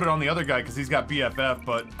should have put it on the other guy because he's got BFF,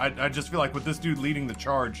 but I just feel like with this dude leading the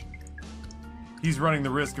charge, he's running the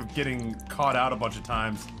risk of getting caught out a bunch of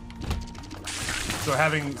times. So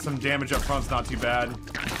having some damage up front's not too bad.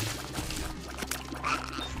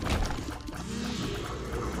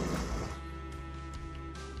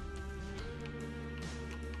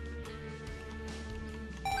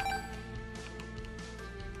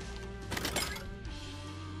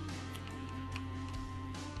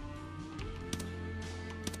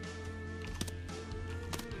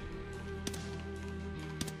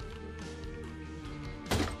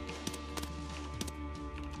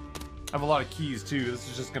 I have a lot of keys too. This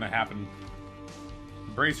is just gonna happen.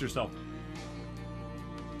 Brace yourself.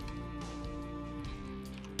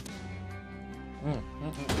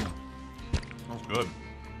 That's good.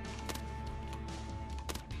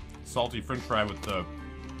 Salty french fry with the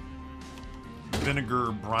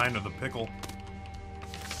vinegar brine of the pickle.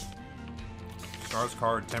 Stars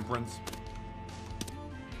card, temperance.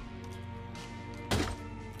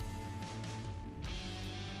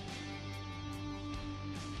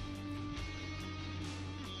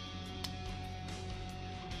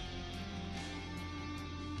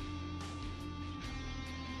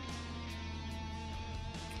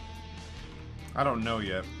 I don't know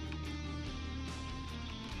yet.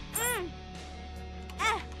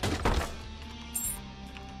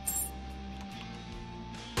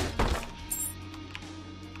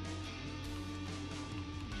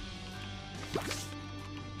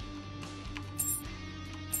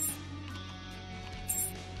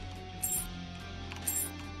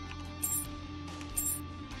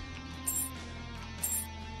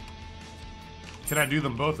 Can I do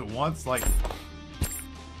them both at once? Like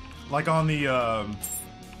on the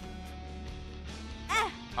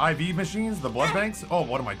IV machines, the blood banks? Oh,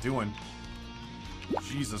 what am I doing?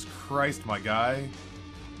 Jesus Christ, my guy.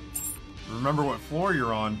 Remember what floor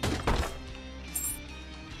you're on.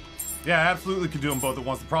 Yeah, I absolutely could do them both at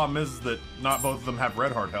once. The problem is that not both of them have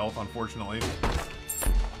red heart health, unfortunately.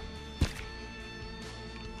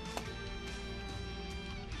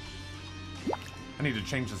 I need to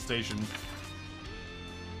change the station.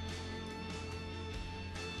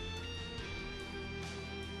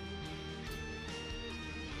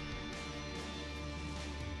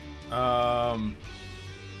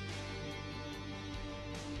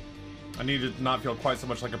 I need it to not feel quite so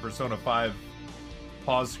much like a Persona 5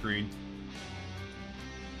 pause screen.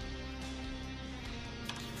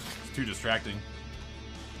 It's too distracting.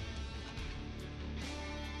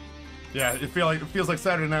 Yeah, it feels like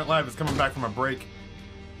Saturday Night Live is coming back from a break.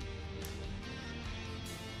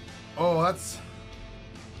 Oh, that's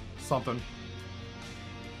something.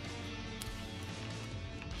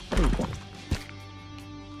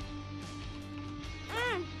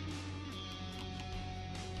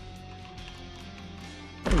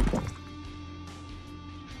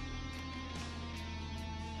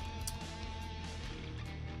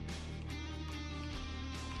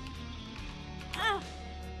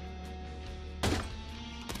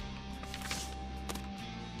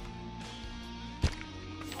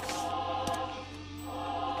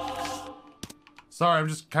 Sorry, I'm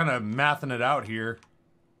just kind of mathing it out here.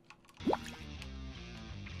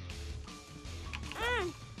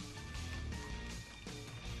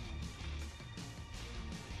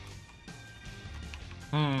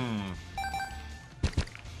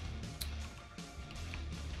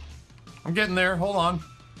 I'm getting there. Hold on.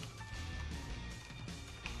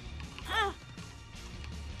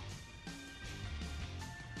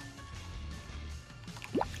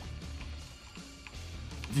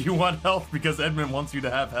 Do you want health? Because Edmund wants you to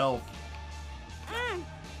have health.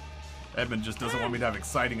 Edmund just doesn't want me to have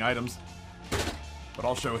exciting items. But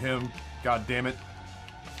I'll show him. God damn it.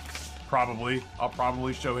 Probably. I'll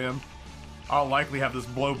probably show him. I'll likely have this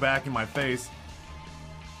blow back in my face.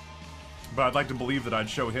 But I'd like to believe that I'd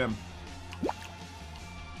show him.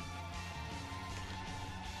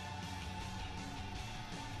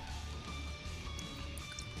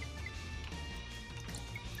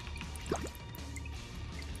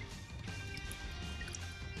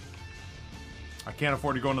 I can't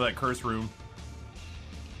afford to go into that curse room.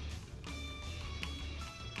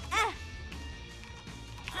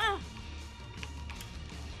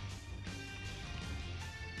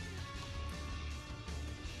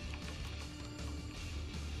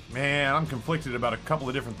 Man, I'm conflicted about a couple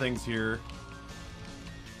of different things here.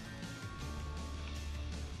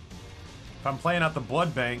 If I'm playing out the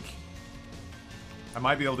blood bank, I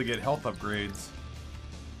might be able to get health upgrades.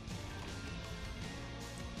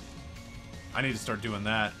 I need to start doing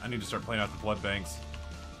that. I need to start playing out the blood banks.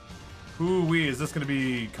 Hoo-wee, is this going to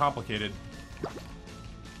be complicated?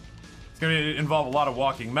 It's going to involve a lot of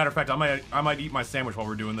walking. Matter of fact, I might eat my sandwich while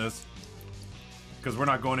we're doing this. Because we're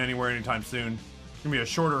not going anywhere anytime soon. It's going to be a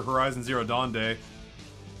shorter Horizon Zero Dawn day.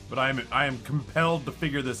 But I am compelled to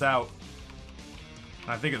figure this out.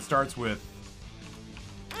 And I think it starts with...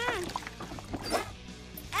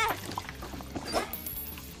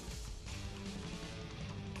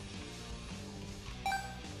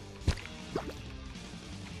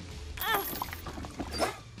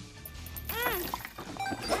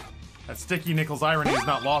 That Sticky Nickels irony is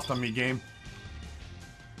not lost on me, game.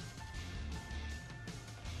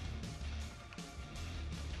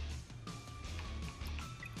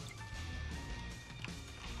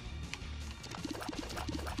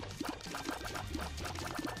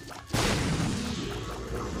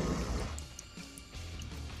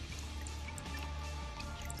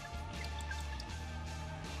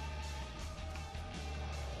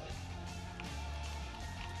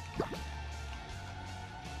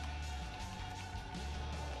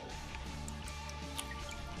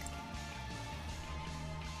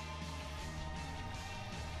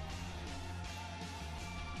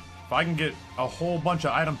 If I can get a whole bunch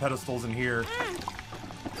of item pedestals in here,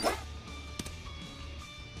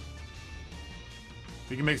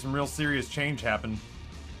 we can make some real serious change happen.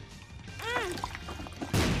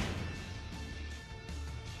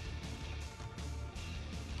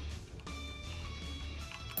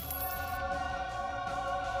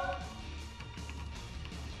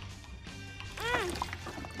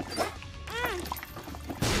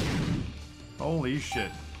 Holy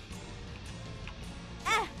shit.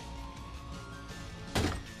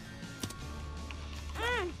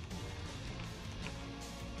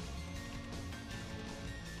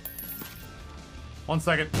 One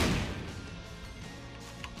second.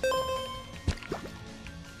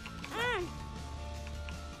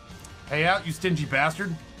 Pay out, you stingy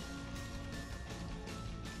bastard.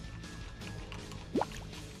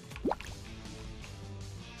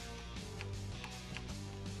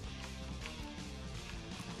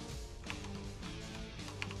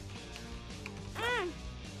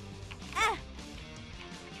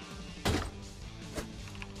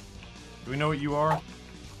 Do we know what you are?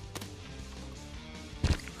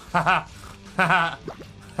 Haha. Haha.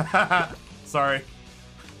 Haha. Sorry.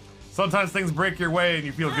 Sometimes things break your way and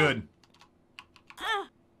you feel good.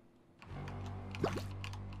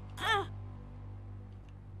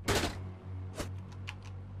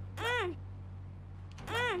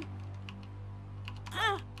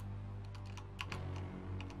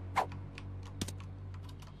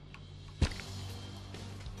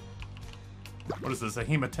 What is this? A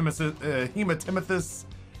hematemesis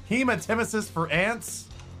for ants?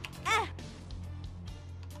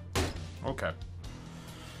 Okay.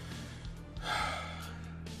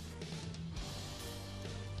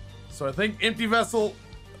 So I think Empty Vessel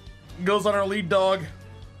goes on our lead dog.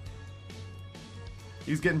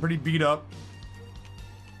 He's getting pretty beat up.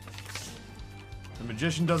 The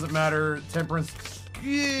Magician doesn't matter. Temperance,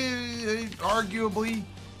 arguably.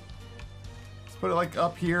 Let's put it like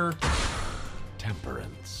up here.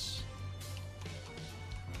 Temperance.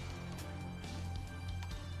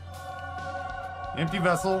 Empty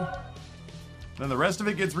Vessel. Then the rest of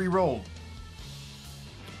it gets re-rolled,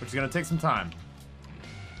 which is gonna take some time.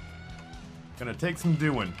 Gonna take some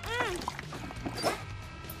doing.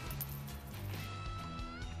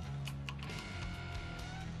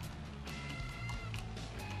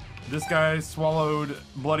 This guy swallowed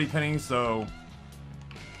Bloody Penny, so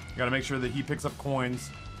gotta make sure that he picks up coins.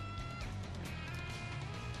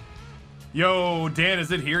 Yo, Dan, is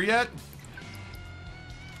it here yet?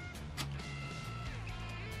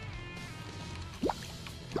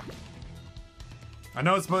 I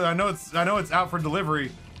know it's out for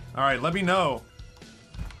delivery. All right, let me know.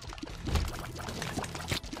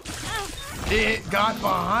 It got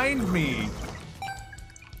behind me.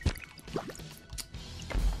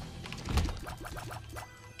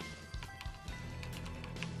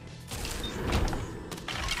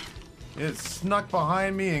 It snuck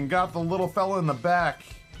behind me and got the little fella in the back.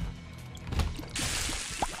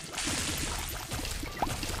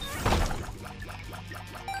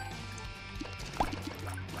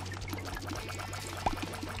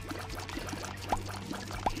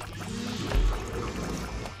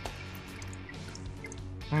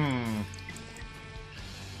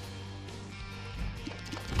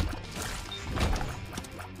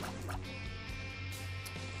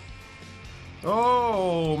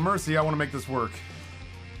 Oh, mercy, I want to make this work.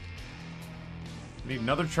 Need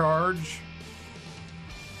another charge.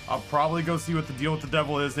 I'll probably go see what the deal with the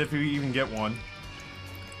devil is, if we even get one.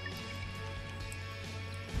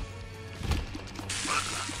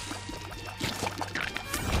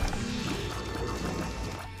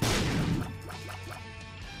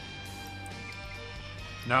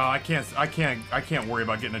 No, I can't worry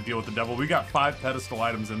about getting a deal with the devil. We got 5 pedestal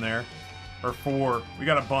items in there. Or 4. We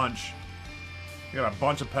got a bunch. We got a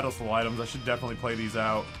bunch of pedestal items. I should definitely play these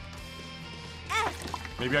out.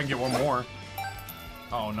 Maybe I can get one more.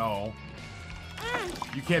 Oh no.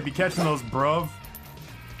 You can't be catching those, bruv.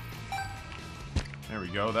 There we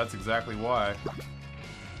go. That's exactly why.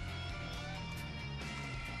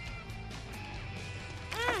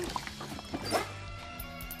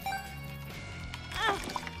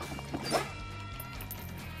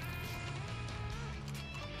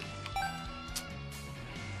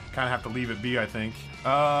 Kind of have to leave it be, I think.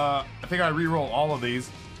 I think I re-roll all of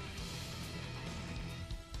these.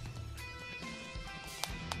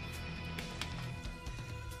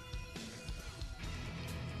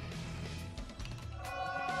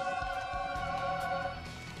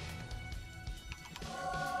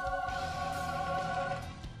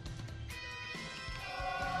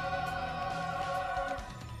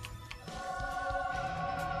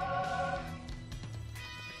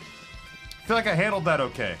 I feel like I handled that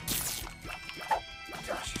okay.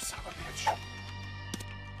 Gosh, you son of a bitch.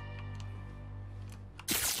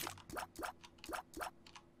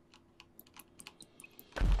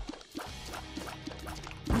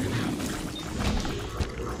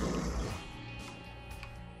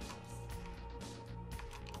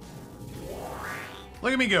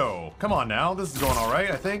 Look at me go. Come on now. This is going all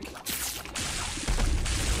right, I think.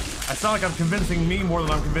 I sound like I'm convincing me more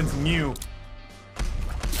than I'm convincing you.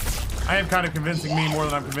 I am kind of convincing me more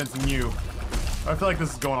than I'm convincing you. I feel like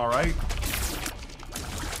this is going all right.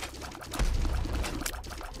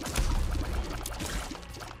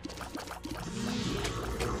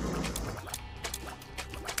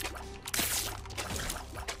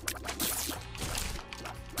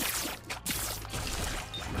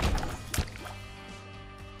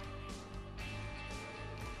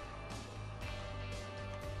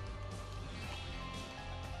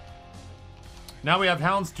 Now we have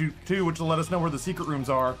Houndstooth too, which will let us know where the secret rooms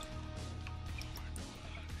are.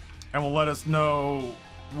 And will let us know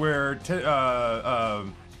where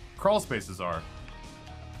crawl spaces are.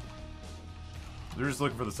 They're just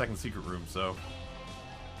looking for the second secret room, so.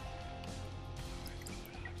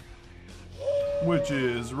 Which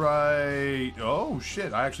is right... Oh,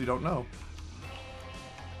 shit, I actually don't know.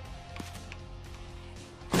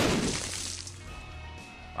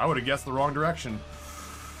 I would have guessed the wrong direction.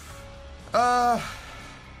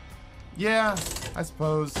 Yeah, I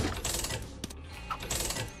suppose.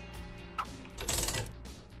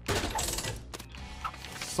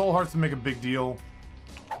 Soul Hearts would make a big deal.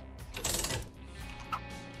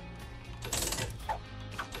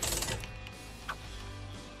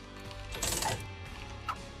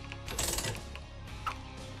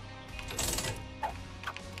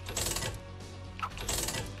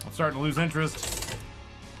 I'm starting to lose interest.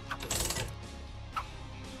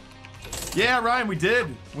 Yeah, Ryan, we did.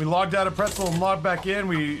 We logged out of Pretzel and logged back in.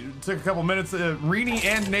 We took a couple minutes. Reenie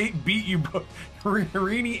and Nate beat you.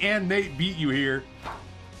 Reenie and Nate beat you here.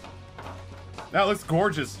 That looks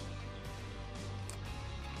gorgeous.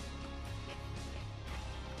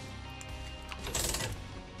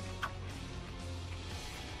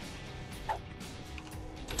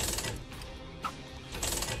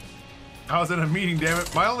 I was in a meeting, damn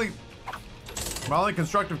it. My only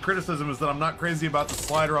constructive criticism is that I'm not crazy about the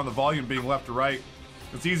slider on the volume being left to right.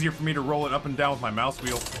 It's easier for me to roll it up and down with my mouse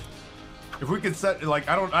wheel. If we could set, like,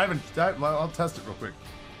 I'll test it real quick.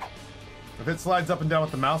 If it slides up and down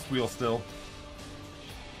with the mouse wheel still.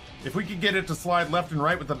 If we could get it to slide left and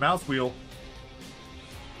right with the mouse wheel.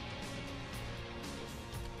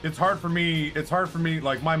 It's hard for me,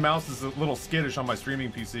 like, my mouse is a little skittish on my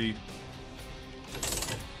streaming PC.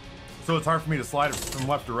 So it's hard for me to slide it from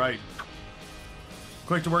left to right.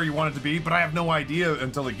 Click to where you want it to be, but I have no idea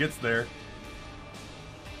until it gets there.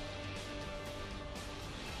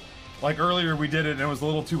 Like earlier we did it and it was a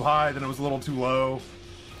little too high, then it was a little too low.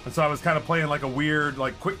 And so I was kind of playing like a weird,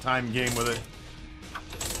 like, quick time game with it.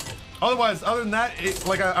 Otherwise, other than that,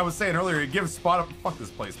 like I was saying earlier, it gives Spotify... Fuck this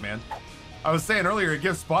place, man. I was saying earlier, it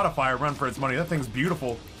gives Spotify a run for its money. That thing's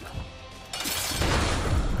beautiful.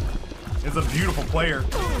 It's a beautiful player.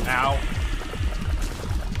 Ow.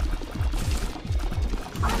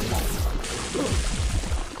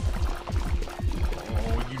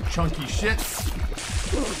 Oh, you chunky shits.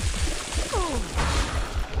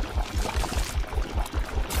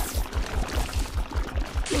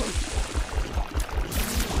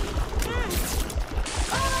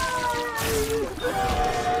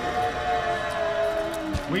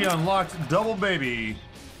 We unlocked Double Baby.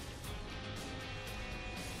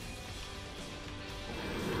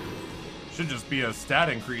 Should just be a stat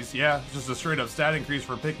increase. Yeah, just a straight up stat increase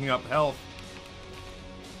for picking up health.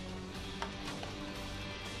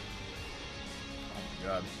 Oh my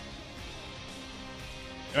god.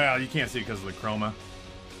 Well, you can't see because of the chroma.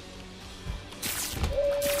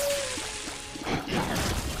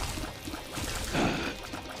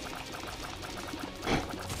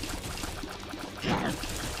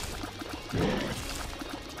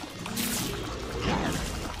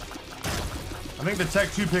 I think the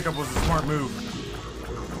Tech 2 pickup was a smart move.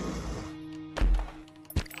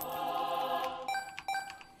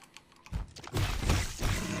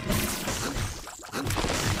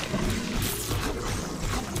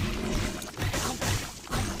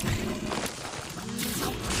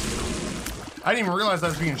 I didn't even realize I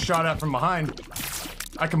was being shot at from behind.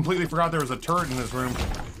 I completely forgot there was a turret in this room.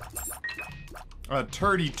 A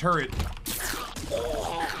turdy turret.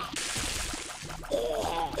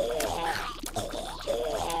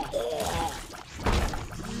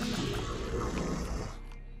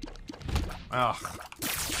 Ugh.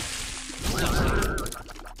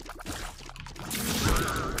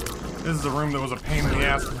 This is a room that was a pain in the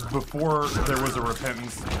ass before there was a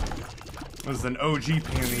repentance. It was an OG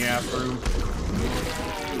pain in the ass room.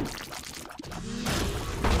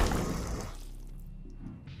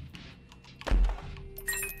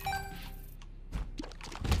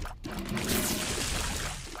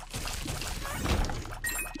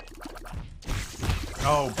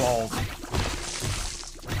 Oh, balls.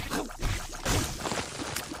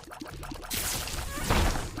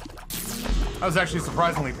 That was actually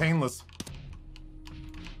surprisingly painless.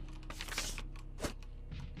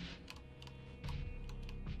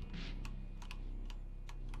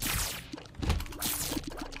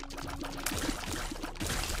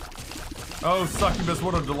 Oh, succubus,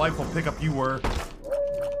 what a delightful pickup you were.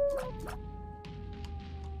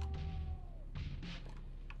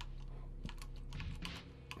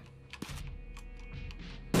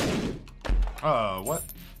 What?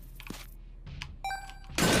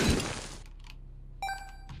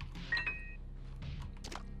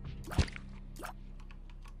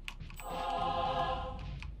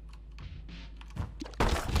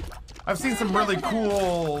 I've seen some really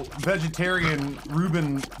cool vegetarian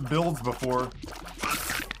Reuben builds before.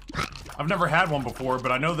 I've never had one before,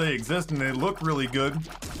 but I know they exist and they look really good.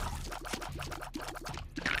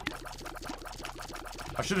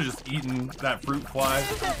 I should have just eaten that fruit fly.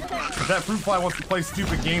 If that fruit fly wants to play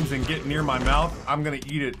stupid games and get near my mouth, I'm gonna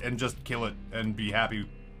eat it and just kill it and be happy.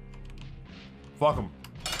 Fuck him.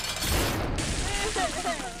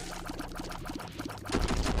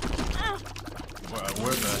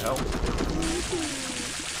 Where the hell?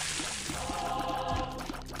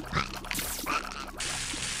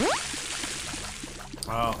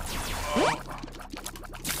 Oh.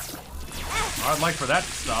 I'd like for that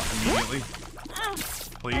to stop immediately.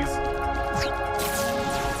 Please.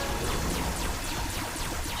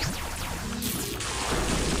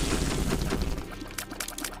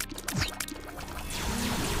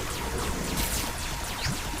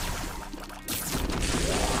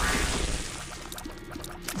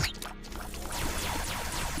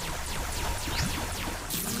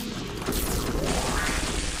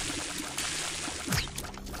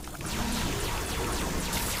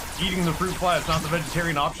 Eating the fruit fly is not the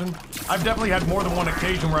vegetarian option. I've definitely had more than one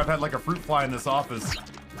occasion where I've had like a fruit fly in this office.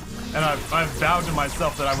 And I've vowed to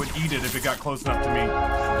myself that I would eat it if it got close enough to me.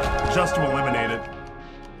 Just to eliminate it.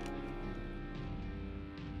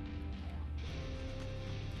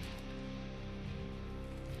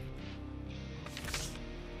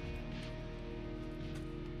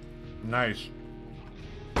 Nice.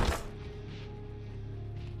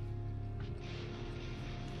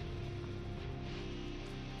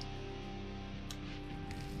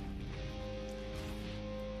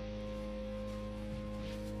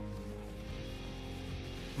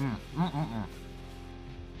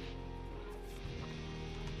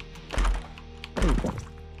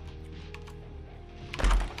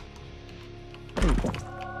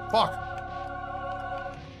 Fuck.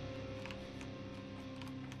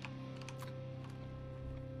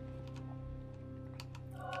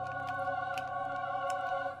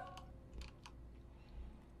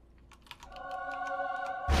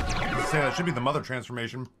 Say that should be the mother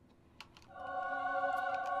transformation.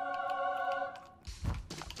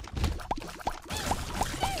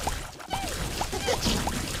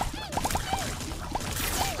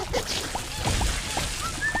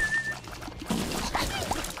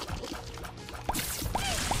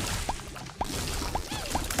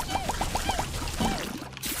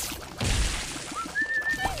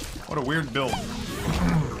 What a weird build.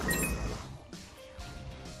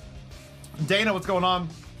 Dana, what's going on?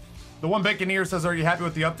 The one Baconeer says, are you happy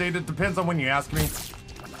with the update? It depends on when you ask me.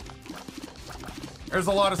 There's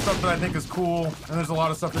a lot of stuff that I think is cool, and there's a lot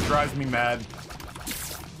of stuff that drives me mad.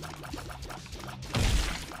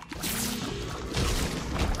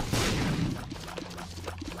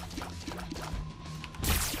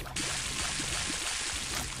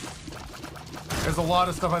 There's a lot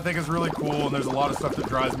of stuff I think is really cool, and there's a lot of stuff that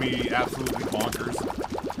drives me absolutely bonkers.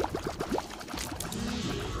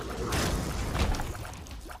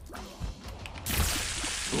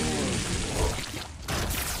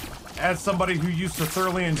 As somebody who used to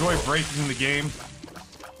thoroughly enjoy breaking the game,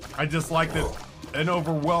 I dislike that an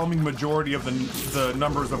overwhelming majority of the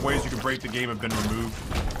numbers of ways you can break the game have been removed.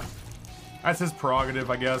 That's his prerogative,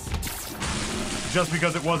 I guess. Just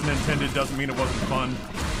because it wasn't intended doesn't mean it wasn't fun.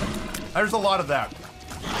 There's a lot of that.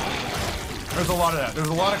 There's a lot of that. There's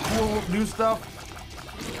a lot of cool new stuff.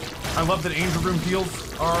 I love that Angel Room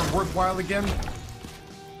deals are worthwhile again.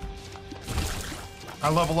 I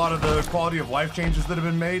love a lot of the quality of life changes that have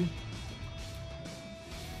been made.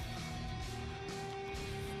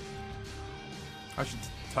 I should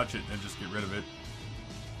touch it and just get rid of it.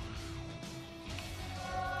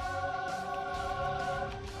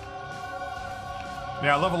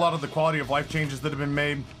 Yeah, I love a lot of the quality of life changes that have been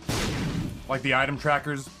made. Like the item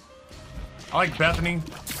trackers. I like Bethany.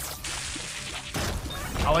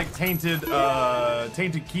 I like Tainted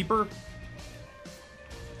Keeper.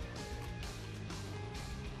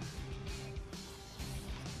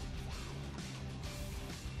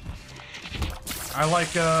 I like,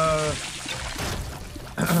 I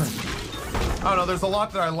don't know, there's a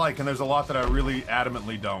lot that I like, and there's a lot that I really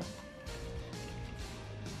adamantly don't.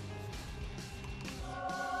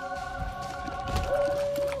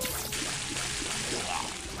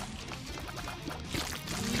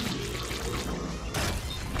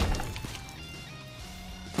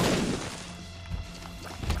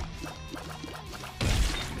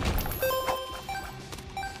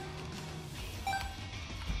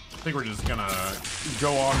 I think we're just gonna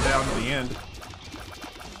go on down to the end.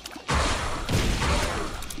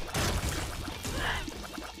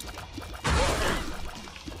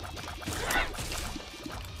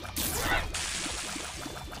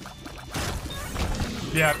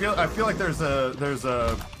 Yeah, I feel like there's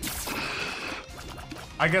a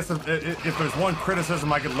I guess if there's one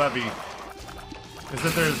criticism I could levy, is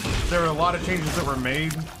that there are a lot of changes that were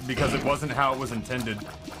made because it wasn't how it was intended.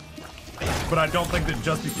 But I don't think that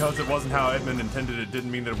just because it wasn't how Edmund intended it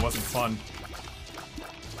didn't mean that it wasn't fun.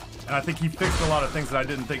 And I think he fixed a lot of things that I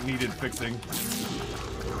didn't think needed fixing.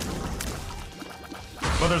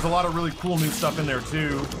 But there's a lot of really cool new stuff in there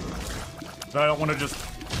too that I don't want to just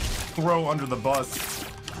throw under the bus.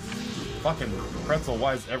 Fucking Pretzel,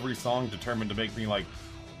 why is every song determined to make me like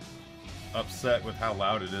upset with how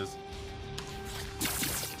loud it is?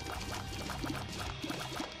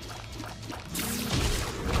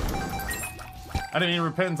 I didn't mean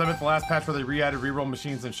repentance. I meant the last patch where they re-added reroll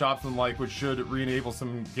machines and shops and like, which should re-enable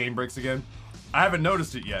some game breaks again. I haven't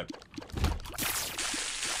noticed it yet.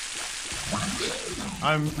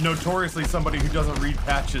 I'm notoriously somebody who doesn't read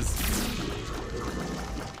patches.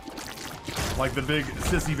 Like the big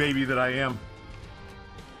sissy baby that I am.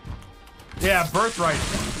 Yeah,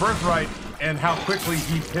 Birthright, and how quickly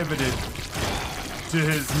he pivoted to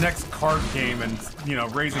his next card game and, you know,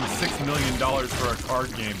 raising $6 million for a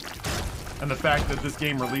card game. And the fact that this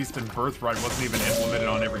game released in Birthright wasn't even implemented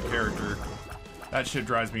on every character. That shit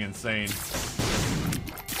drives me insane.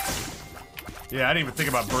 Yeah, I didn't even think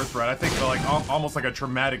about Birthright. I think like almost like a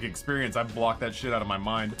traumatic experience. I blocked that shit out of my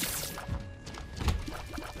mind.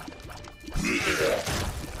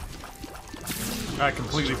 I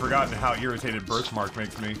completely forgotten how irritated Birthmark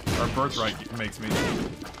makes me. Or Birthright makes me.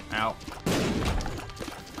 Ow.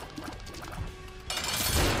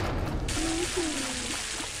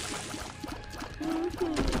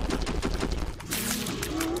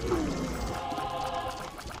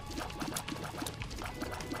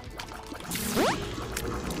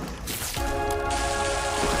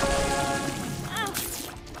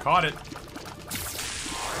 Caught it.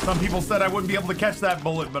 Some people said I wouldn't be able to catch that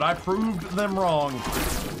bullet, but I proved them wrong.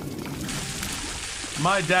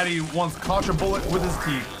 My daddy once caught a bullet with his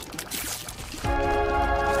teeth.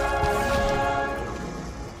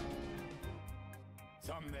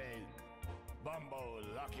 Someday, Bumbo,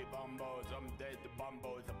 lucky Bumbo, someday the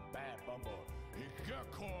Bumbo is a bad Bumbo. He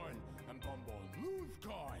get coin, and Bumbo lose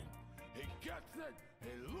coin. He gets it, he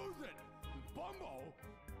lose it.